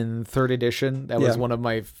Species in 3rd edition. That was one of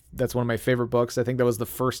my favorite books. I think that was the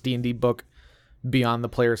first D&D book beyond the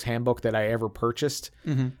Player's Handbook that I ever purchased.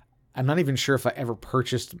 I'm not even sure if I ever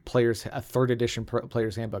purchased a 3rd edition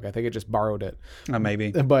Player's Handbook. I think I just borrowed it.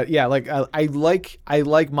 Maybe. But yeah, I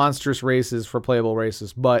like monstrous races for playable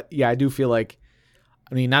races. But yeah, I do feel like,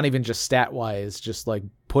 I mean, not even just stat wise, just like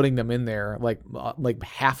putting them in there, like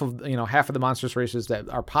half of the monstrous races that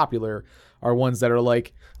are popular are ones that are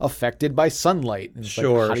like affected by sunlight. And it's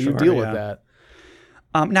Sure. how do you deal with that?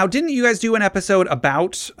 Now, didn't you guys do an episode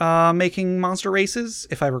about making monster races?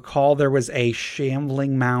 If I recall, there was a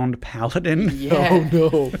Shambling Mound Paladin. Yeah. Oh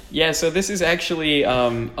no. Yeah, so this is actually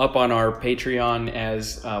up on our Patreon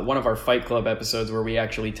as one of our Fight Club episodes where we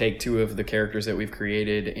actually take 2 of the characters that we've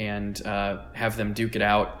created and have them duke it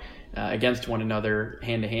out against one another,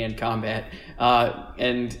 hand-to-hand combat.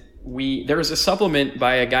 And there was a supplement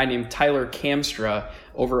by a guy named Tyler Kamstra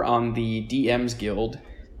over on the DMs Guild,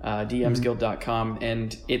 dmsguild.com,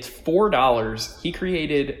 and it's $4. He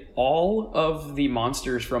created all of the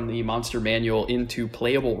monsters from the monster manual into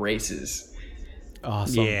playable races.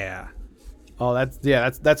 Awesome. Yeah. Oh,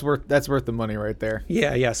 that's worth the money right there.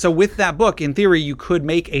 Yeah. So with that book, in theory, you could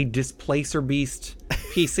make a Displacer Beast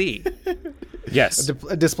PC. Yes.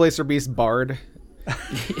 A Displacer Beast bard.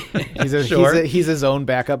 Sure. He's his own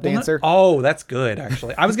backup dancer. Oh, that's good,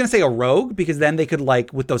 actually. I was going to say a rogue, because then they could,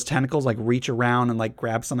 like, with those tentacles, like, reach around and, like,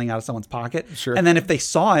 grab something out of someone's pocket. Sure. And then if they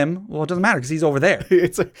saw him, well, it doesn't matter, because he's over there.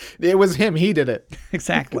 It was him. He did it.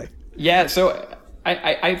 Exactly. Yeah, so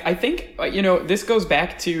I think, this goes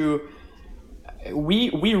back to...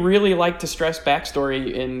 We really like to stress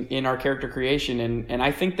backstory in our character creation, and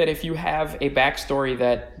I think that if you have a backstory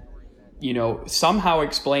that somehow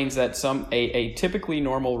explains that a typically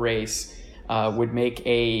normal race would make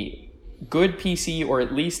a good PC, or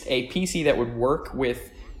at least a PC that would work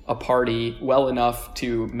with a party well enough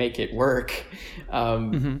to make it work.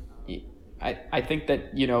 I think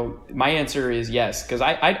that my answer is yes, because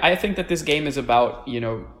I think that this game is about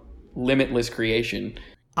limitless creation.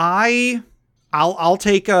 I'll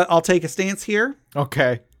take a stance here.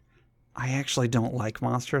 Okay. I actually don't like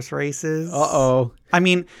monstrous races. Uh-oh. I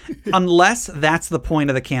mean, unless that's the point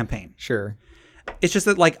of the campaign. Sure. It's just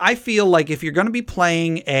that, like, I feel like if you're going to be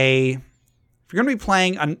playing a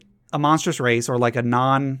monstrous race, or like a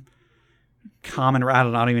non-common, I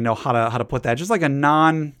don't even know how to put that, just like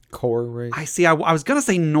a core race. I was going to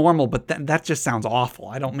say normal, but that just sounds awful.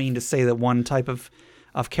 I don't mean to say that one type of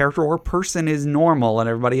character or person is normal and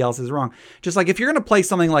everybody else is wrong. Just like if you're going to play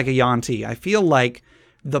something like a Yuan-ti, I feel like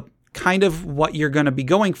the kind of what you're going to be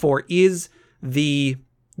going for is the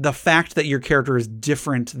fact that your character is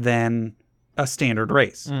different than a standard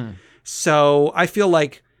race. So I feel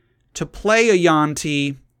like to play a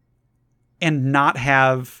Yuan-ti and not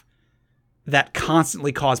have that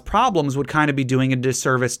constantly cause problems would kind of be doing a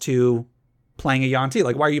disservice to playing a Yuan-ti.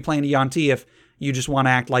 Like, why are you playing a Yuan-ti if you just want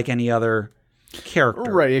to act like any other character?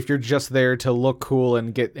 Right, if you're just there to look cool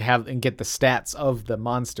and get the stats of the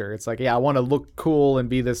monster. It's like, yeah, I want to look cool and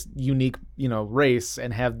be this unique, race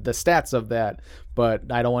and have the stats of that, but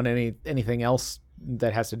I don't want anything else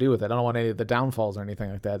that has to do with it. I don't want any of the downfalls or anything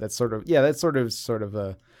like that. That's sort of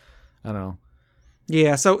a, I don't know.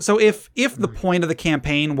 Yeah, so if the point of the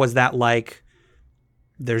campaign was that, like,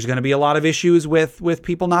 there's going to be a lot of issues with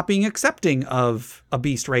people not being accepting of a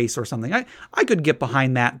beast race or something, I could get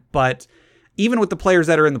behind that, but even with the players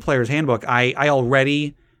that are in the Player's Handbook, I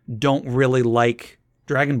already don't really like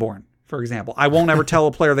Dragonborn, for example. I won't ever tell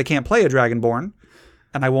a player they can't play a Dragonborn,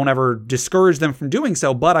 and I won't ever discourage them from doing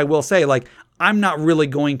so, but I will say, like, I'm not really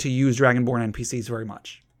going to use Dragonborn NPCs very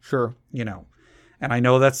much. Sure. And I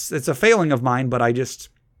know it's a failing of mine, but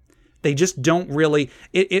they just don't really,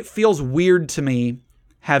 it feels weird to me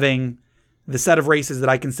having the set of races that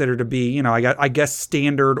I consider to be, I guess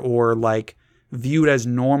standard or like viewed as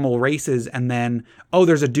normal races, and then,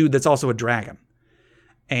 there's a dude that's also a dragon.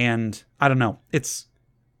 And I don't know. It's,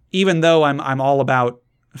 even though I'm all about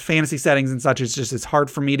fantasy settings and such, it's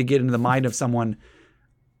hard for me to get into the mind of someone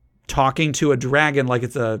talking to a dragon like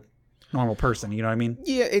it's a normal person. You know what I mean?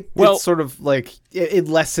 Yeah, it's sort of like, it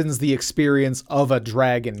lessens the experience of a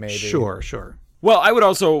dragon, maybe. Sure. Well, I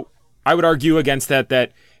would argue against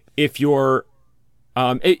that if you're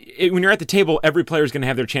when you're at the table, every player is going to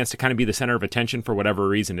have their chance to kind of be the center of attention for whatever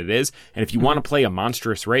reason it is. And if you want to play a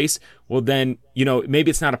monstrous race, well, then, maybe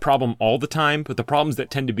it's not a problem all the time, but the problems that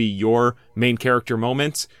tend to be your main character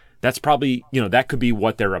moments, that's probably, that could be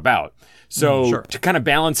what they're about. So to kind of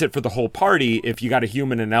balance it for the whole party, if you got a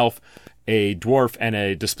human, an elf, a dwarf, and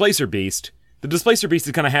a displacer beast, the displacer beast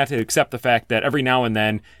is going to have to accept the fact that every now and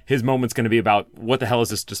then his moment's going to be about what the hell is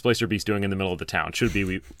this displacer beast doing in the middle of the town? Should we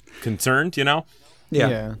be concerned,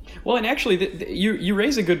 Yeah. Well, and actually, you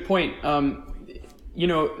raise a good point.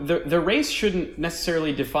 The race shouldn't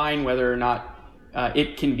necessarily define whether or not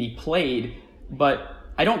it can be played, but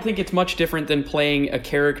I don't think it's much different than playing a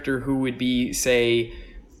character who would be, say,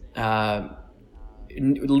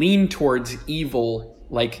 lean towards evil,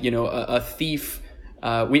 like a thief.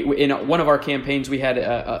 We in one of our campaigns we had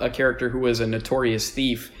a character who was a notorious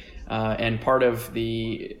thief, and part of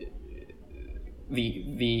the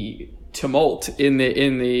tumult in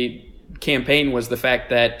the campaign was the fact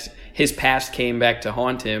that his past came back to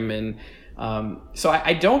haunt him, and so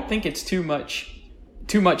I don't think it's too much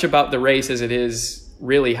about the race as it is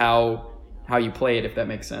really how you play it, if that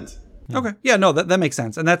makes sense. Okay. Yeah, no, that makes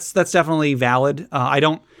sense. And that's definitely valid.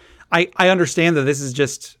 I understand that this is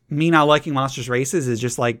just me not liking monstrous races is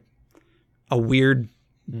just like a weird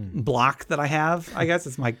block that I have. I guess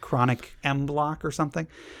it's my chronic M block or something.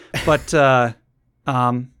 But I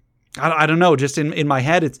don't know. Just in my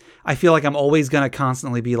head, I feel like I'm always going to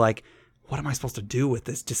constantly be like, what am I supposed to do with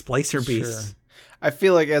this displacer beast? Sure. I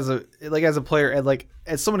feel like as a player, and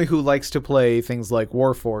as somebody who likes to play things like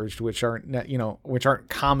Warforged, which aren't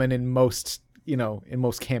common in most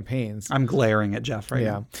campaigns. I'm glaring at Jeff right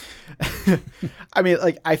now. I mean,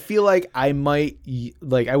 I feel like I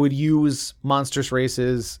would use monstrous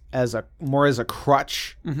races as a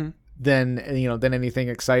crutch than anything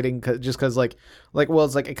exciting, because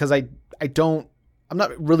I'm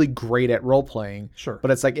not really great at role playing. Sure.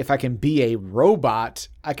 But it's like, if I can be a robot,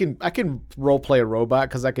 I can role play a robot,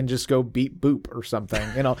 because I can just go beep boop or something.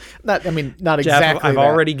 Not Jeff, exactly. I've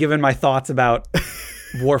already given my thoughts about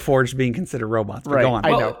Warforged being considered robots. But right. Go on.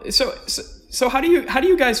 I know. So how do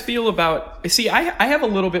you guys feel about? See, I have a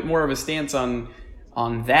little bit more of a stance on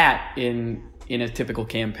that in a typical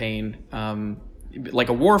campaign. Like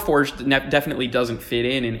a Warforged definitely doesn't fit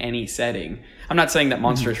in any setting. I'm not saying that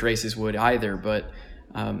monstrous races would either, but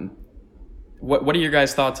what are your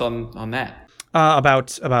guys' thoughts on that? About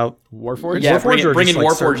Warforged? Yeah, Warforged, bringing like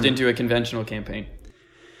Warforged into a conventional campaign.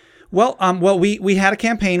 Well, we had a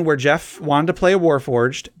campaign where Jeff wanted to play a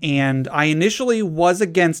Warforged, and I initially was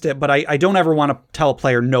against it, but I don't ever want to tell a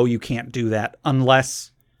player, no, you can't do that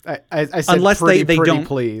unless I said unless pretty, they pretty don't.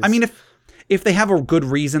 Please. I mean, if they have a good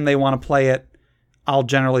reason they want to play it, I'll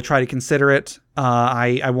generally try to consider it.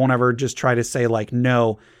 I won't ever just try to say like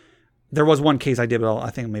no. There was one case I did, but I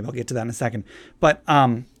think maybe I'll get to that in a second. But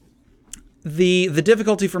the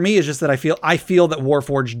difficulty for me is just that I feel that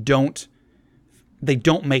Warforged don't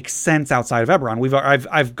make sense outside of Eberron.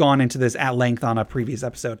 I've gone into this at length on a previous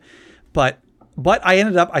episode, but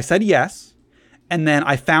I said yes, and then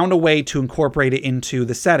I found a way to incorporate it into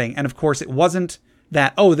the setting. And of course, it wasn't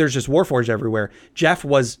that there's just Warforged everywhere. Jeff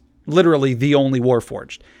was literally the only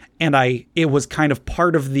Warforged, and it was kind of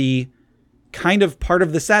part of the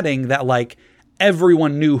setting that like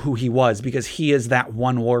everyone knew who he was, because he is that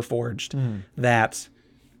one Warforged that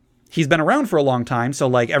he's been around for a long time. So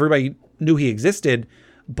like everybody knew he existed,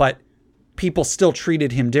 but people still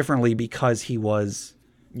treated him differently because he was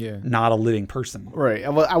not a living person. Right.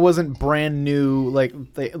 I wasn't brand new.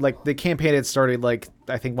 Like the campaign had started like,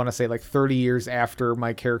 I think, want to say like 30 years after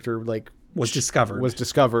my character was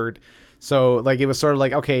discovered. So like it was sort of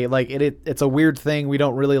like, okay, like it's a weird thing, we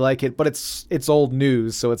don't really like it, but it's old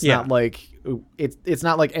news, so it's not like it's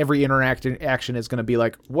not like every action is going to be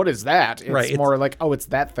like, what is that? It's more like, oh, it's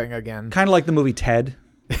that thing again. Kind of like the movie Ted.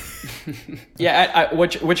 Yeah,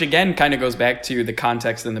 which again kind of goes back to the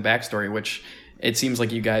context and the backstory, which it seems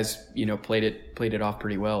like you guys played it off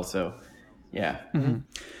pretty well. So yeah. Mm-hmm.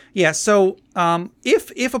 Yeah. So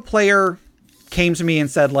if a player came to me and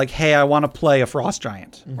said like, hey, I want to play a frost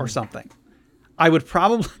giant or something, I would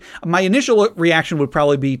probably, my initial reaction would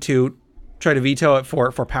probably be to try to veto it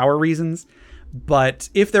for power reasons. But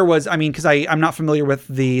if there was, because I'm not familiar with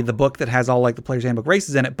the book that has all like the Player's Handbook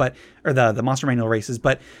races in it, or the Monster Manual races,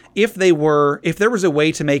 but if there was a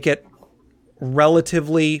way to make it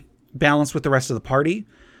relatively balanced with the rest of the party,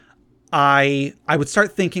 I would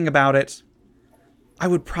start thinking about it. I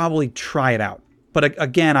would probably try it out. But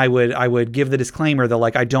again, I would give the disclaimer that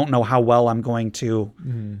like I don't know how well I'm going to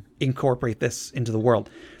incorporate this into the world.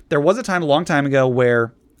 There was a time a long time ago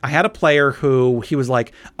where I had a player who he was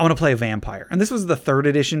like, I want to play a vampire. And this was the 3rd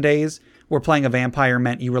edition days where playing a vampire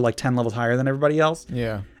meant you were like 10 levels higher than everybody else.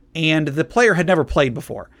 Yeah. And the player had never played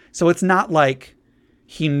before. So it's not like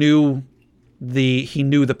he knew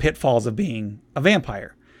the pitfalls of being a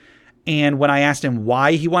vampire. And when I asked him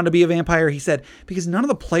why he wanted to be a vampire, he said, because none of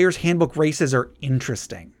the player's handbook races are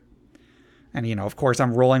interesting. And, of course,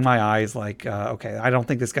 I'm rolling my eyes like, okay, I don't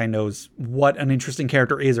think this guy knows what an interesting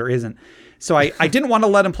character is or isn't. So I didn't want to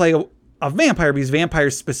let him play a vampire because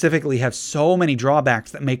vampires specifically have so many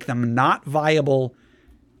drawbacks that make them not viable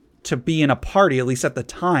to be in a party, at least at the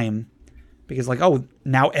time. Because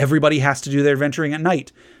now everybody has to do their adventuring at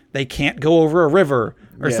night. They can't go over a river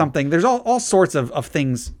or something. There's all sorts of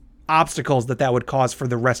things, obstacles that would cause for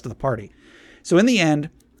the rest of the party. So in the end,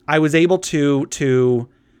 I was able to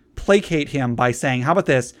placate him by saying, how about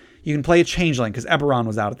this? You can play a changeling, because Eberron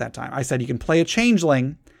was out at that time. I said, you can play a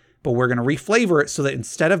changeling, but we're going to reflavor it so that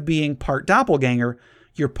instead of being part doppelganger,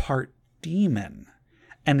 you're part demon.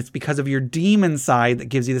 And it's because of your demon side that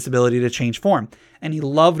gives you this ability to change form. And he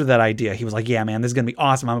loved that idea. He was like, yeah, man, this is going to be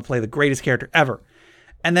awesome. I'm going to play the greatest character ever.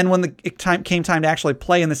 And then when it came time to actually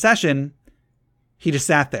play in the session, he just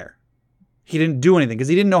sat there. He didn't do anything because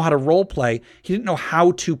he didn't know how to role play. He didn't know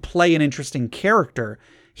how to play an interesting character.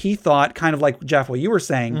 He thought, kind of like, Jeff, what you were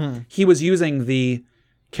saying, he was using the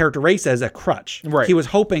character race as a crutch. Right. He was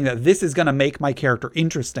hoping that this is going to make my character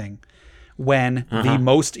interesting, when the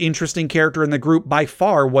most interesting character in the group by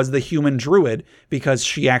far was the human druid, because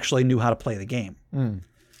she actually knew how to play the game.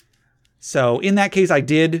 So in that case, I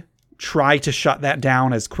did try to shut that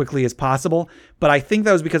down as quickly as possible, but I think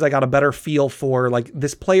that was because I got a better feel for, like,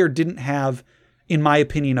 this player didn't have, in my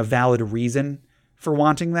opinion, a valid reason for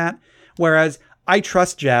wanting that. Whereas I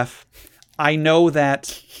trust Jeff. I know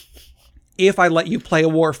that if I let you play a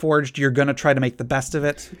Warforged, you're going to try to make the best of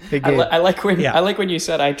it. I like when you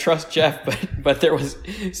said I trust Jeff, but there was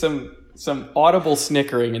some audible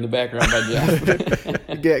snickering in the background by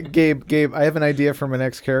Jeff. Gabe, I have an idea for my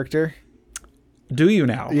next character. Do you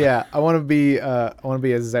now? Yeah, I want to be a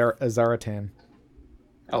Zaratan.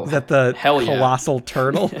 Oh, Is that the colossal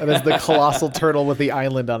turtle? That is the colossal turtle with the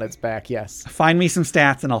island on its back. Yes. Find me some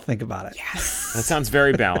stats and I'll think about it. Yes. That sounds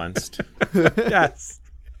very balanced. Yes.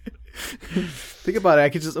 Think about it. I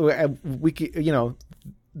could just we could,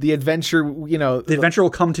 the adventure. The adventure will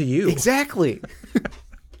come to you. Exactly.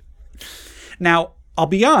 Now, I'll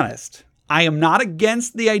be honest. I am not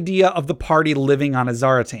against the idea of the party living on a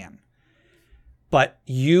Zaratan. But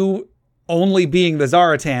you only being the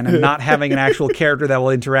Zaratan and not having an actual character that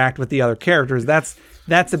will interact with the other characters, that's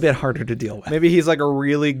a bit harder to deal with. Maybe he's like a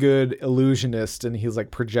really good illusionist and he's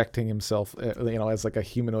like projecting himself, as like a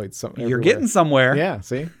humanoid. You're getting somewhere. Yeah,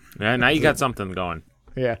 see? Yeah, now you got something going.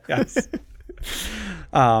 Yeah. Yes.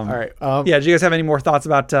 All right. Yeah, do you guys have any more thoughts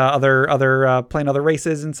about other playing other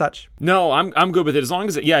races and such? No, I'm good with it as long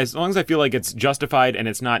as I feel like it's justified and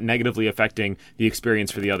it's not negatively affecting the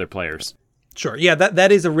experience for the other players. Sure. Yeah,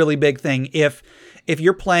 that is a really big thing. If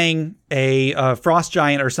you're playing a Frost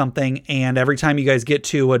Giant or something, and every time you guys get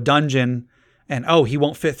to a dungeon, and he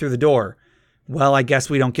won't fit through the door, well, I guess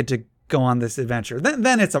we don't get to go on this adventure.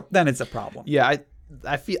 Then it's a problem. Yeah,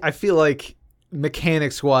 I feel like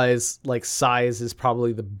mechanics wise, like size is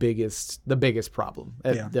probably the biggest problem.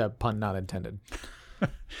 Pun not intended.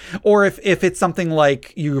 Or if it's something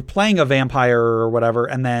like you're playing a vampire or whatever,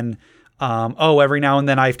 and then every now and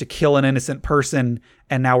then I have to kill an innocent person,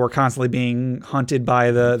 and now we're constantly being hunted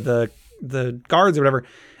by the guards or whatever.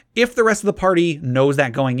 If the rest of the party knows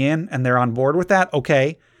that going in and they're on board with that,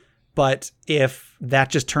 okay. But if that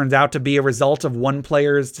just turns out to be a result of one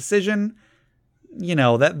player's decision,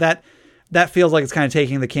 that feels like it's kind of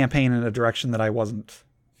taking the campaign in a direction that I wasn't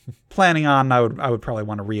planning on. I would probably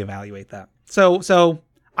want to reevaluate that. So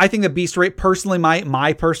I think that beast race, personally,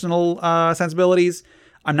 my personal sensibilities,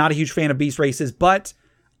 I'm not a huge fan of beast races, but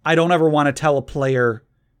I don't ever want to tell a player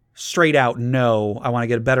straight out no. I want to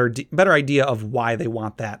get a better idea of why they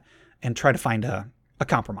want that and try to find a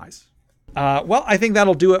compromise. Well, I think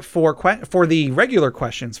that'll do it for the regular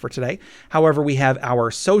questions for today. However, we have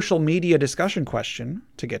our social media discussion question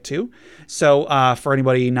to get to. So for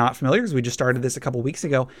anybody not familiar, because we just started this a couple weeks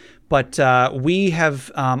ago, but we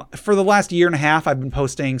have, for the last year and a half, I've been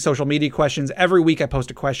posting social media questions. Every week I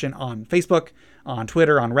post a question on Facebook, on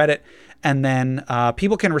Twitter, on Reddit, and then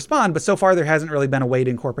people can respond. But so far, there hasn't really been a way to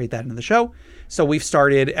incorporate that into the show. So we've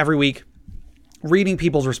started every week reading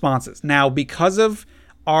people's responses. Now, because of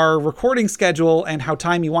our recording schedule and how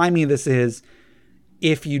timey-wimey this is,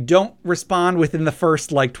 if you don't respond within the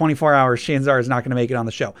first 24 hours, chances are it's not going to make it on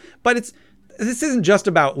the show. But this isn't just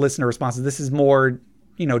about listener responses. This is more,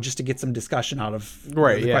 just to get some discussion out of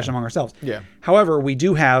Right, the yeah. question among ourselves. Yeah. However, we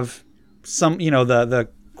do have some, the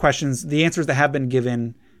questions, the answers that have been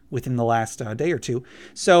given within the last day or two.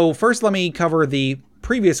 So first, let me cover the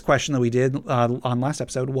previous question that we did on last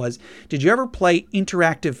episode was, did you ever play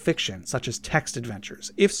interactive fiction, such as text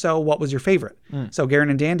adventures? If so, what was your favorite? So Garen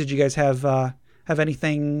and Dan, did you guys have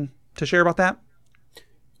anything to share about that?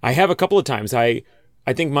 I have a couple of times. I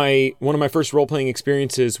think one of my first role-playing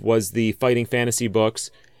experiences was the fighting fantasy books,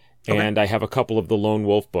 and I have a couple of the Lone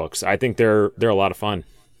Wolf books. I think they're a lot of fun.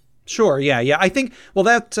 Sure, yeah. I think,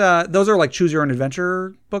 those are like choose your own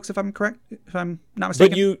adventure books, if I'm correct, if I'm not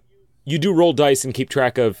mistaken. But you do roll dice and keep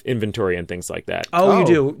track of inventory and things like that. Oh, you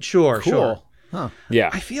do? Sure, Cool. sure. Huh. Yeah.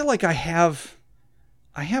 I feel like I have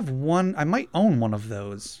one. I might own one of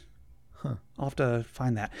those. I'll have to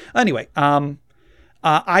find that. Anyway, the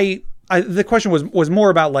question was more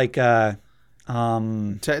about like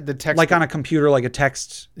The text, like on a computer, like a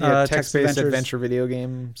text text-based adventures. adventure video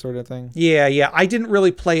game sort of thing. Yeah. I didn't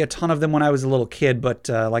really play a ton of them when I was a little kid, but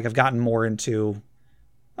like I've gotten more into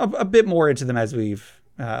a bit more into them as we've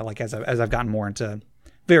as I've gotten more into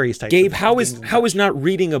various types. Gabe, of how is not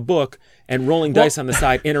reading a book and rolling dice on the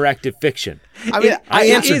side interactive fiction? I mean, I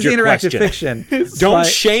it answered is your interactive question. fiction. Don't but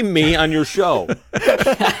shame me on your show.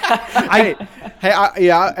 I'm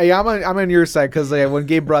on your side because when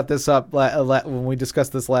Gabe brought this up when we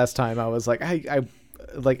discussed this last time, I was like, I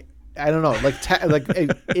don't know, like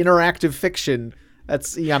interactive fiction.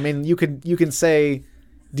 That's I mean, you can say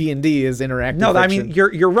D&D is interactive. No, fiction. I mean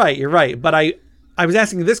you're right. But I was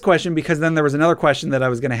asking this question because then there was another question that I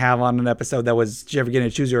was going to have on an episode that was, did you ever get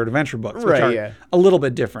into choose your own adventure books, which Right, are yeah. a little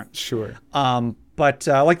bit different. Sure. But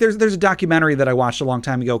like there's a documentary that I watched a long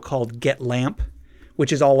time ago called Get Lamp,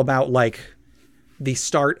 which is all about like the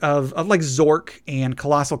start of like Zork and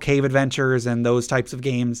Colossal Cave Adventures and those types of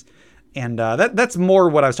games. And that's more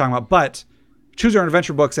what I was talking about. But choose your own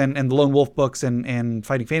adventure books and the Lone Wolf books and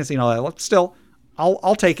fighting fantasy and all that, still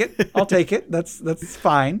I'll take it. I'll take it. That's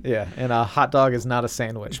fine. Yeah, and a hot dog is not a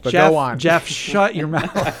sandwich. But Jeff, go on, Jeff, shut your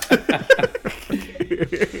mouth.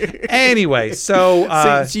 Anyway,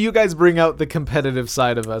 so so you guys bring out the competitive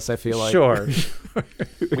side of us. I feel like sure.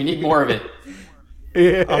 We need more of it.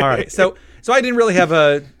 All right. So I didn't really have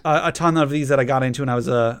a ton of these that I got into when I was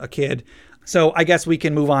a kid. So I guess we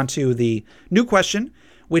can move on to the new question,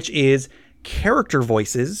 which is character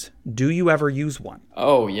voices. Do you ever use one?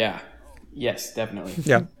 Oh, yeah. Yes, definitely.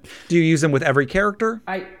 Yeah. Do you use them with every character?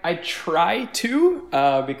 I try to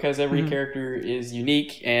because every character is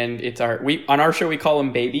unique, and it's on our show we call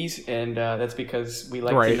them babies, and that's because we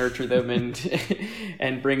like to nurture them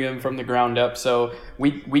and bring them from the ground up. So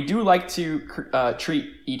we do like to treat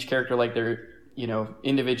each character like they're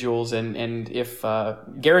individuals, and if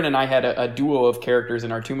Garen and I had a duo of characters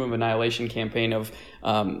in our Tomb of Annihilation campaign of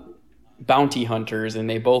bounty hunters, and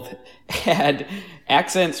they both had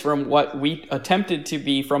accents from what we attempted to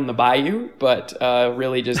be from the Bayou, but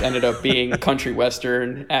really just ended up being country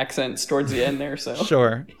western accents towards the end there. So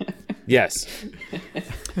Sure. Yes.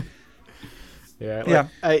 Yeah.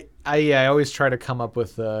 I always try to come up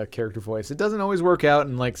with a character voice. It doesn't always work out,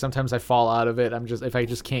 and like sometimes I fall out of it. If I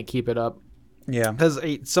just can't keep it up. Yeah. Because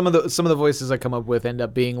some of the voices I come up with end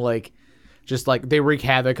up being like, just like they wreak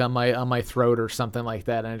havoc on my throat or something like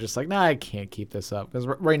that, and I'm just like, nah, I can't keep this up. Because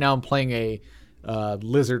right now I'm playing a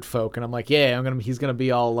lizard folk, and I'm like, yeah, he's gonna be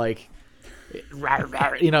all like, I don't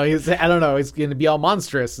know, he's gonna be all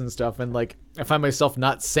monstrous and stuff, and like I find myself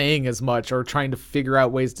not saying as much or trying to figure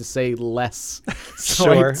out ways to say less,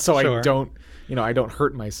 Sure. I don't. I don't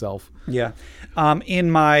hurt myself. Yeah. In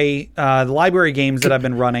my library games that I've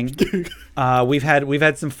been running, we've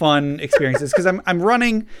had some fun experiences because I'm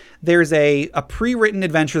running. There's a pre-written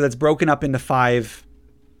adventure that's broken up into five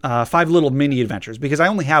little mini adventures because I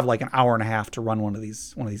only have like an hour and a half to run one of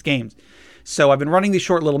these games. So I've been running these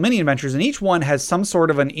short little mini adventures, and each one has some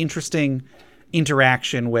sort of an interesting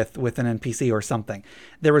interaction with an NPC or something.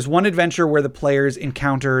 There was one adventure where the players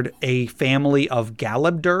encountered a family of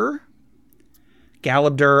Galabdur.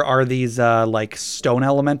 Galabdur are these like stone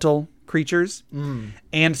elemental creatures,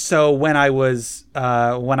 and so when I was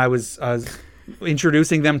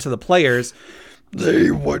introducing them to the players,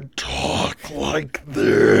 they would talk like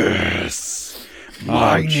this.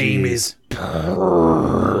 My name is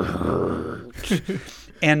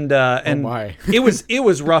and my. it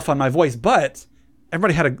was rough on my voice, but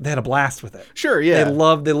everybody had a blast with it. Sure, yeah. They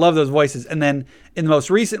love those voices. And then in the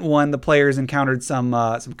most recent one, the players encountered some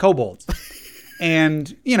kobolds.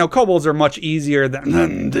 And, kobolds are much easier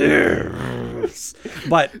than this.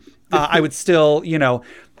 But I would still,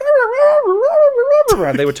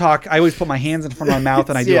 remember they would talk. I always put my hands in front of my mouth,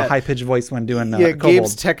 and I do a high-pitched voice when doing Gabe's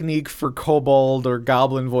kobold. technique for kobold or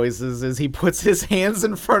goblin voices is he puts his hands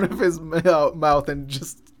in front of his mouth and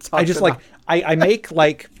just talks. I make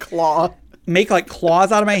like claw. Make like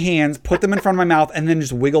claws out of my hands, put them in front of my mouth, and then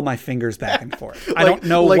just wiggle my fingers back and forth. I don't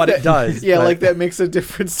know what it does. Yeah, but like that makes a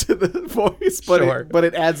difference to the voice, but Sure. but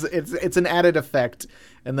it adds it's an added effect,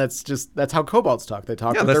 and that's how kobolds talk. They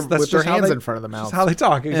talk with their just how hands they- in front of the mouth. That's how they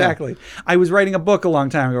talk, exactly. I was writing a book a long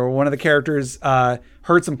time ago where one of the characters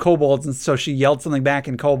heard some kobolds, and so she yelled something back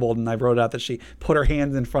in kobold, and I wrote out that she put her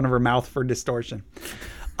hands in front of her mouth for distortion.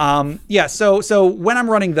 So when I'm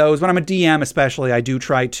running those, when I'm a DM especially, I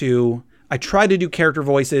try to do character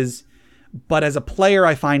voices, but as a player,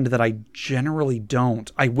 I find that I generally don't.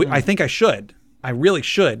 I think I should. I really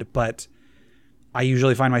should, but I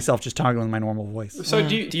usually find myself just talking with my normal voice. So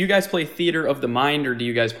do you guys play Theater of the Mind, or do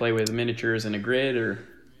you guys play with miniatures and a grid, or?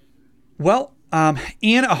 Well,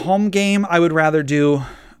 in a home game, I would rather do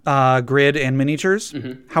grid and miniatures.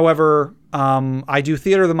 Mm-hmm. However, I do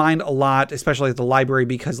Theater of the Mind a lot, especially at the library,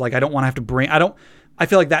 because like I don't want to have to bring. I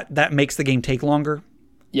feel like that makes the game take longer.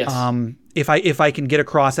 Yes. If I can get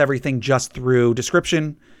across everything just through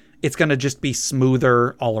description, it's going to just be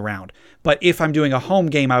smoother all around. But if I'm doing a home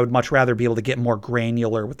game, I would much rather be able to get more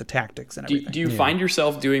granular with the tactics and everything. Do you find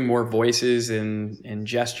yourself doing more voices and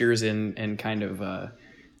gestures and kind of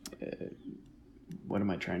what am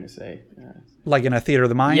I trying to say? Like in a Theater of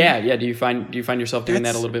the Mind? Yeah. Do you find yourself doing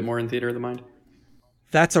that a little bit more in Theater of the Mind?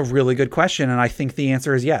 That's a really good question, and I think the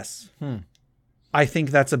answer is yes. I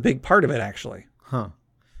think that's a big part of it, actually. Huh.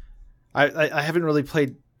 I haven't really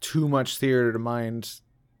played too much Theater of the Mind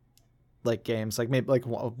like games, like maybe like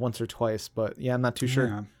once or twice, but yeah, I'm not too sure.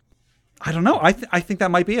 Yeah. I don't know. I think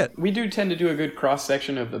that might be it. We do tend to do a good cross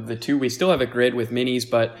section of the two. We still have a grid with minis,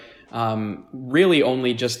 but really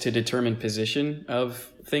only just to determine position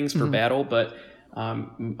of things for battle. But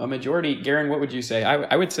a majority, Garen, what would you say?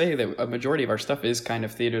 I would say that a majority of our stuff is kind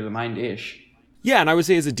of Theater of the Mind-ish. Yeah, and I would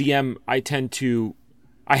say as a DM,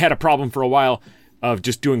 I had a problem for a while of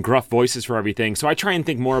just doing gruff voices for everything. So I try and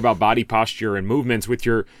think more about body posture and movements with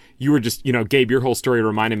you were just, Gabe, your whole story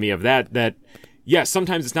reminded me of that, yes,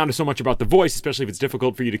 sometimes it's not so much about the voice, especially if it's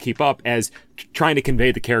difficult for you to keep up, as trying to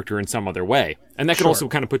convey the character in some other way. And that could also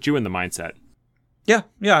kind of put you in the mindset. Yeah,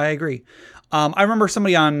 I agree. I remember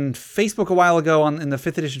somebody on Facebook a while ago in the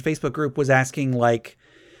 5th edition Facebook group was asking, like,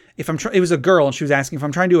 it was a girl, and she was asking, if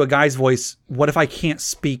I'm trying to do a guy's voice, what if I can't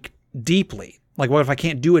speak deeply? Like, what if I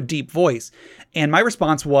can't do a deep voice? And my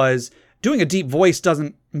response was, doing a deep voice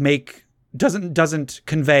doesn't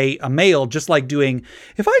convey a male, just like doing,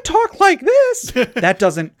 if I talk like this, that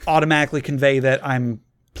doesn't automatically convey that I'm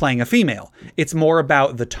playing a female. It's more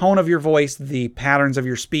about the tone of your voice, the patterns of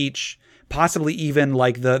your speech, possibly even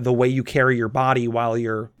like the way you carry your body while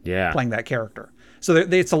you're playing that character. So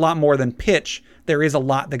it's a lot more than pitch. There is a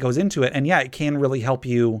lot that goes into it. And yeah, it can really help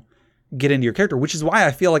you get into your character, which is why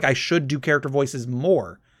I feel like I should do character voices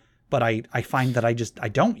more. But I find that I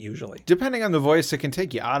don't usually. Depending on the voice, it can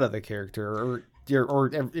take you out of the character, or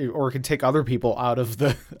it can take other people out of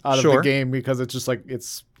the game, because it's just like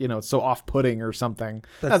it's so off-putting or something.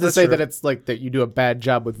 Not to say that it's like that you do a bad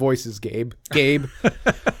job with voices, Gabe.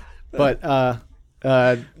 But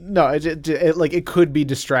no, it could be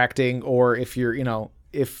distracting, or if you're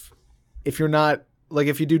if you're not. Like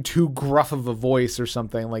if you do too gruff of a voice or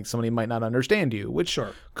something, like somebody might not understand you, which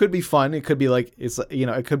could be fun. It could be like,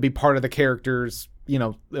 it could be part of the character's,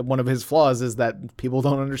 one of his flaws is that people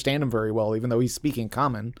don't understand him very well, even though he's speaking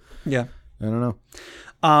common. Yeah. I don't know.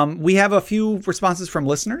 We have a few responses from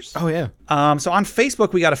listeners. Oh yeah. So on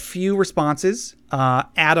Facebook, we got a few responses.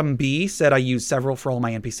 Adam B said, I use several for all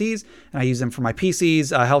my NPCs, and I use them for my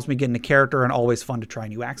PCs. Helps me get into character, and always fun to try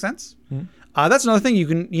new accents. That's another thing. You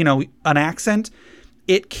can, an accent.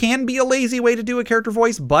 It can be a lazy way to do a character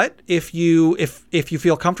voice, but if you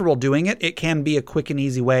feel comfortable doing it, it can be a quick and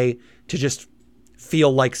easy way to just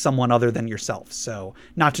feel like someone other than yourself. So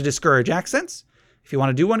not to discourage accents. If you want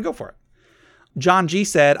to do one, go for it. John G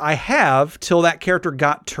said, I have till that character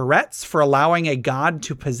got Tourette's for allowing a god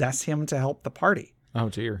to possess him to help the party. Oh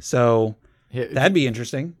dear. So that'd be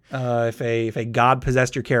interesting. If a god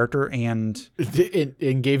possessed your character and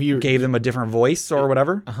gave them a different voice or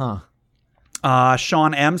whatever.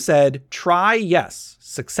 Sean M said, try, yes.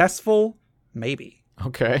 Successful, maybe.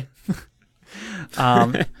 Okay.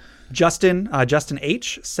 Justin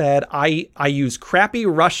H said, I use crappy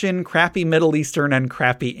Russian, crappy Middle Eastern, and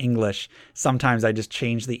crappy English. Sometimes I just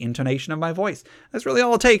change the intonation of my voice. That's really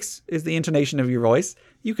all it takes is the intonation of your voice.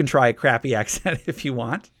 You can try a crappy accent if you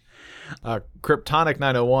want. Kryptonic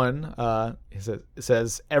 901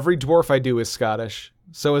 says, every dwarf I do is Scottish.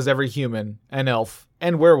 So is every human, and elf,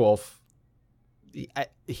 and werewolf.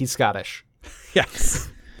 He's Scottish.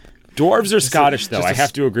 Yes. Dwarves are Scottish, though. I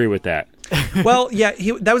have to agree with that. Well, yeah,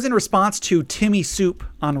 that was in response to Timmy Soup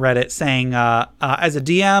on Reddit saying, as a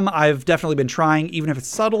DM, I've definitely been trying, even if it's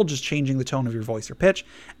subtle, just changing the tone of your voice or pitch.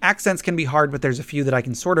 Accents can be hard, but there's a few that I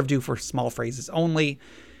can sort of do for small phrases only.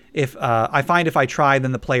 If I find if I try,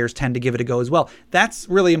 then the players tend to give it a go as well. That's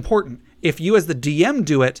really important. If you as the DM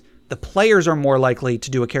do it, the players are more likely to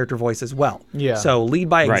do a character voice as well. Yeah. So lead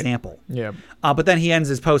by example. Yeah. But then he ends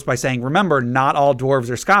his post by saying, remember, not all dwarves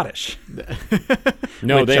are Scottish.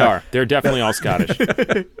 No, they are. They're definitely all Scottish.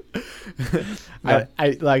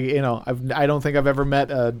 I don't think I've ever met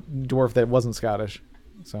a dwarf that wasn't Scottish.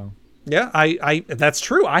 So Yeah, I that's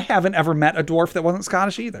true. I haven't ever met a dwarf that wasn't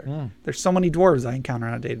Scottish either. There's so many dwarves I encounter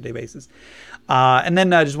on a day-to-day basis. And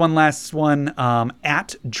then just one last one.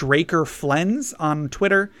 At Draker Flens on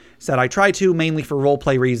Twitter said, I try to, mainly for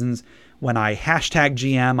roleplay reasons. When I hashtag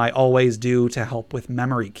GM, I always do to help with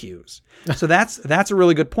memory cues. So that's a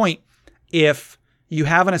really good point. If you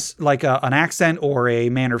have an accent or a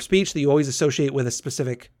manner of speech that you always associate with a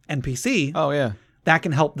specific NPC, that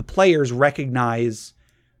can help the players recognize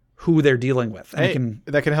who they're dealing with. And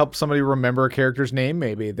that can help somebody remember a character's name.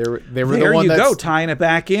 Maybe they were the one. There you go, tying it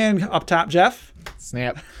back in up top, Jeff.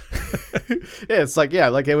 Snap. Yeah, it's like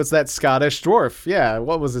it was that Scottish dwarf. Yeah,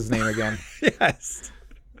 what was his name again? Yes.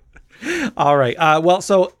 All right.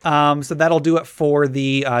 So that'll do it for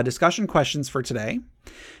the discussion questions for today.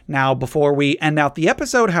 Now, before we end out the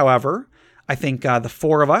episode, however, I think the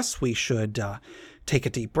four of us, we should take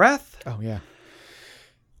a deep breath. Oh yeah.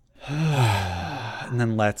 And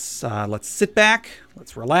then let's sit back,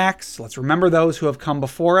 let's relax, let's remember those who have come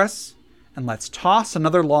before us, and let's toss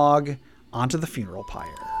another log onto the funeral pyre.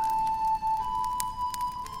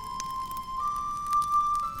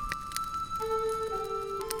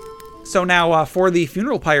 So now for the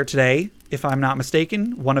funeral pyre today, if I'm not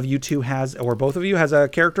mistaken, one of you two has, or both of you has a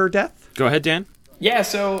character death? Go ahead, Dan. Yeah,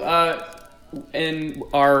 so in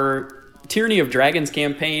our Tyranny of Dragons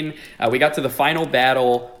campaign, we got to the final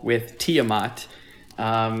battle with Tiamat.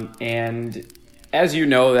 And as you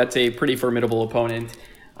know, that's a pretty formidable opponent.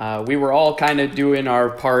 We were all kind of doing our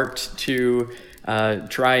part to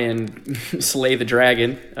try and slay the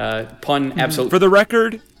dragon. Pun absolutely.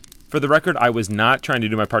 For the record, I was not trying to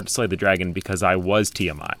do my part to slay the dragon because I was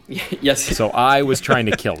Tiamat. Yes. So I was trying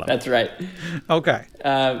to kill him. That's right. Okay.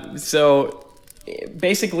 So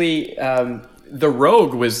basically, the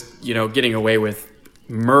rogue was, getting away with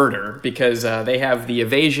murder because they have the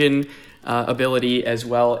evasion ability as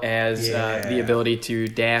well as the ability to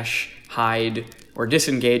dash, hide, or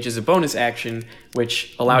disengage as a bonus action,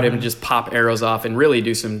 which allowed him to just pop arrows off and really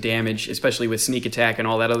do some damage, especially with sneak attack and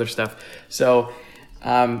all that other stuff. So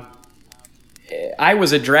I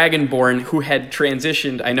was a dragonborn who had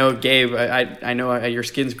transitioned. I know, Gabe, I know your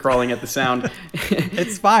skin's crawling at the sound.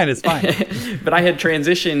 It's fine. But I had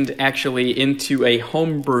transitioned actually into a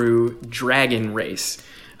homebrew dragon race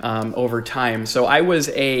over time. So I was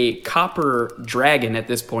a copper dragon at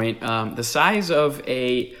this point, the size of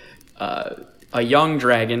a young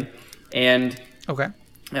dragon. And okay.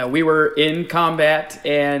 We were in combat,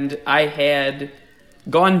 and I had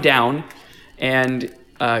gone down, and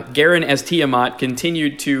Garen as Tiamat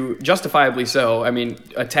continued to, justifiably so,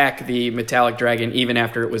 attack the metallic dragon even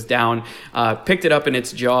after it was down, picked it up in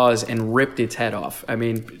its jaws and ripped its head off.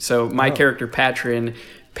 So my character Patrin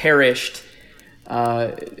perished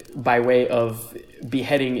by way of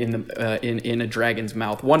beheading in a dragon's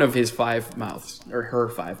mouth, one of his 5 mouths, or her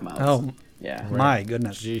 5 mouths. Oh, yeah. My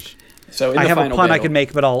goodness. Jeez. So I have a pun I can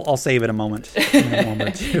make, but I'll save it a moment.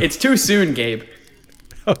 It's too soon, Gabe.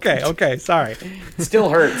 Okay, sorry. Still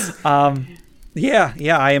hurts.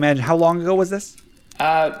 Yeah, I imagine. How long ago was this?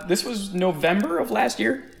 This was November of last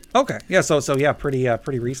year. Okay, yeah, so yeah, pretty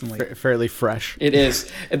recently. Fairly fresh. It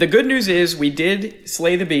is. The good news is we did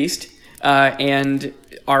slay the beast, and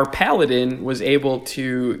our paladin was able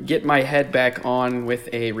to get my head back on with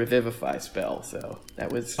a revivify spell. So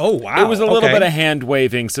that was. Oh wow! It was a little bit of hand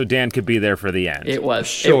waving, so Dan could be there for the end. It was.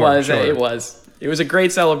 Sure. It was. It was a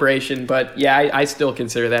great celebration, but yeah, I still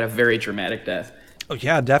consider that a very dramatic death. Oh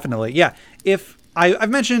yeah, definitely. Yeah, if I've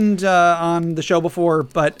mentioned on the show before,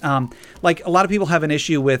 but like a lot of people have an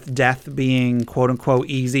issue with death being quote unquote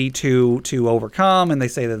easy to overcome, and they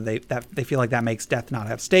say that they feel like that makes death not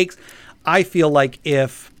have stakes. I feel like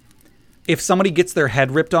if somebody gets their head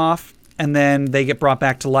ripped off and then they get brought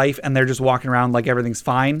back to life and they're just walking around like everything's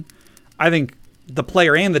fine, I think the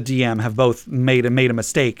player and the DM have both made a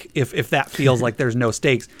mistake if that feels like there's no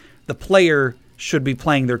stakes. the player should be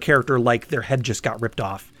playing their character like their head just got ripped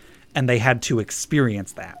off, and they had to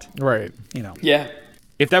experience that. Right. You know. Yeah.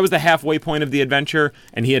 If that was the halfway point of the adventure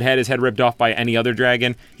and he had had his head ripped off by any other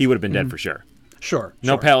dragon, he would have been dead for sure. Sure.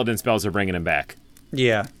 No sure. paladin spells are bringing him back.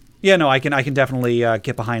 Yeah. Yeah. No, I can definitely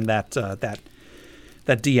get behind that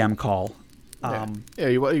DM call. Yeah,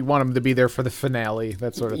 you want him to be there for the finale,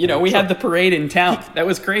 that sort of thing. You know, we had the parade in town. That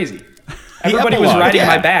was crazy. Everybody was epilogue, riding yeah.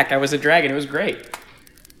 my back. I was a dragon. It was great.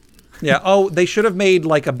 Yeah. Oh, they should have made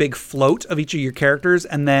like a big float of each of your characters,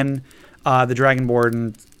 and then the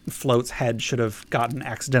Dragonborn float's head should have gotten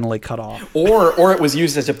accidentally cut off. Or it was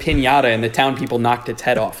used as a piñata and the town people knocked its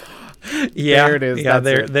head off. Yeah, There it is. Yeah,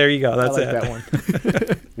 That's it. there you go. That's I like it. that one.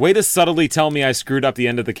 Way to subtly tell me I screwed up the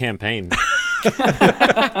end of the campaign.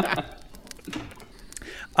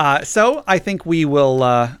 So I think we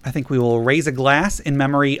will raise a glass in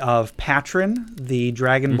memory of Patron, the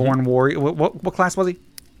Dragonborn warrior. What class was he?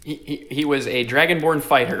 He was a dragonborn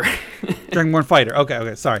fighter. Dragonborn fighter.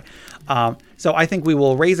 Okay, sorry. So I think we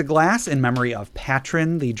will raise a glass in memory of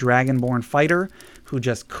Patron, the Dragonborn fighter, who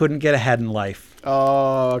just couldn't get ahead in life.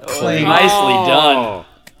 Oh, Clank. Nicely done.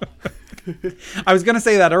 I was gonna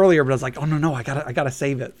say that earlier, but I was like, oh no, I gotta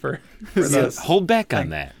save it for this. Hold back on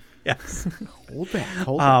that. Yes. Hold back.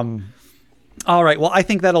 Hold back. All right. Well, I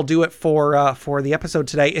think that'll do it for the episode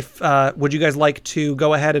today. If would you guys like to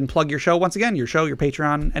go ahead and plug your show once again? Your show, your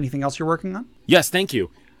Patreon, anything else you're working on? Yes, thank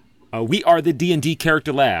you. We are the D&D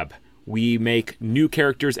Character Lab. We make new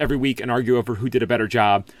characters every week and argue over who did a better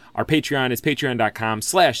job. Our Patreon is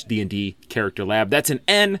patreon.com/D&D Character Lab. That's an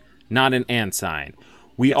N, not an and sign.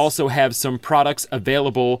 We also have some products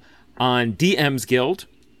available on DM's Guild.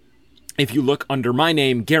 If you look under my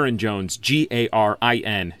name, Garin Jones,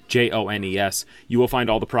 GarinJones, you will find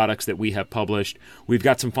all the products that we have published. We've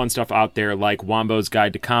got some fun stuff out there like Wombo's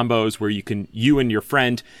Guide to Combos, where you and your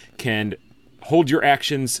friend can hold your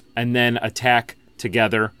actions and then attack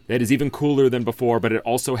together. That is even cooler than before, but it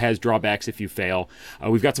also has drawbacks if you fail.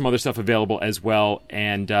 We've got some other stuff available as well.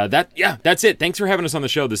 And that's it. Thanks for having us on the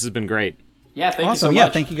show. This has been great. Yeah, thank you so Awesome. much. Yeah,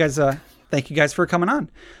 thank you guys for coming on.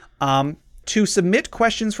 To submit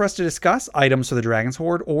questions for us to discuss, items for the Dragon's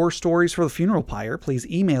Hoard, or stories for the Funeral Pyre, please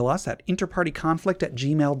email us at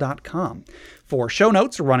interpartyconflict@gmail.com. For show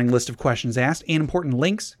notes, a running list of questions asked, and important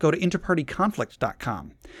links, go to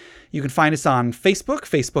interpartyconflict.com. You can find us on Facebook,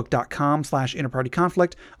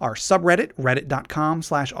 facebook.com/interpartyconflict, our subreddit,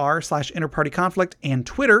 reddit.com/r/interpartyconflict, and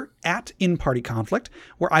Twitter @inpartyconflict,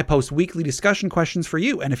 where I post weekly discussion questions for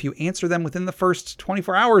you. And if you answer them within the first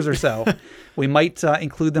 24 hours or so, we might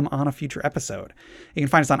include them on a future episode. You can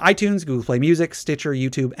find us on iTunes, Google Play Music, Stitcher,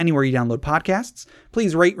 YouTube, anywhere you download podcasts.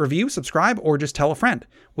 Please rate, review, subscribe, or just tell a friend.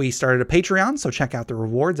 We started a Patreon, so check out the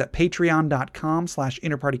rewards at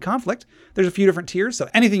patreon.com/interpartyconflict. There's a few different tiers, so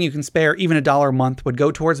anything you can spare, even $1 a month, would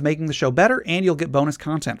go towards making the show better, and you'll get bonus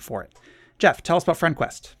content for it. Jeff, tell us about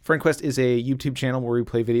FriendQuest. FriendQuest is a YouTube channel where we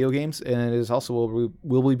play video games, and it is also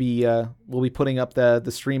we'll be putting up the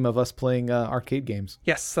stream of us playing arcade games.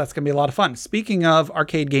 Yes, that's going to be a lot of fun. Speaking of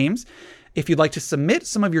arcade games, if you'd like to submit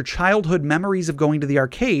some of your childhood memories of going to the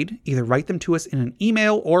arcade, either write them to us in an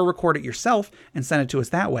email or record it yourself and send it to us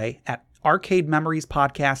that way at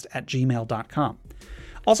arcadememoriespodcast@gmail.com.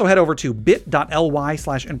 Also head over to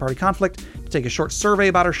bit.ly/inpartyconflict to take a short survey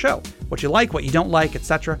about our show, what you like, what you don't like,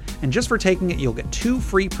 etc. And just for taking it, you'll get 2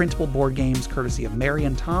 free printable board games courtesy of Mary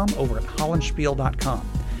and Tom over at hollandspiel.com.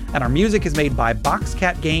 And our music is made by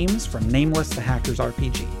Boxcat Games from Nameless the Hacker's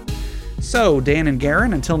RPG. So, Dan and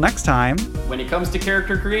Garin, until next time. When it comes to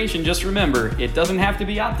character creation, just remember, it doesn't have to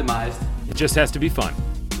be optimized. It just has to be fun.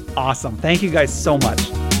 Awesome. Thank you guys so much.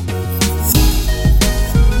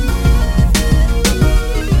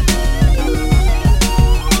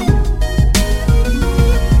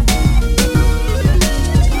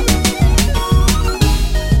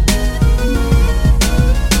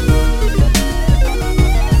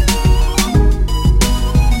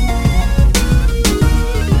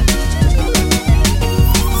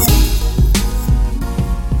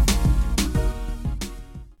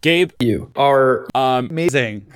 Gabe, You are Amazing.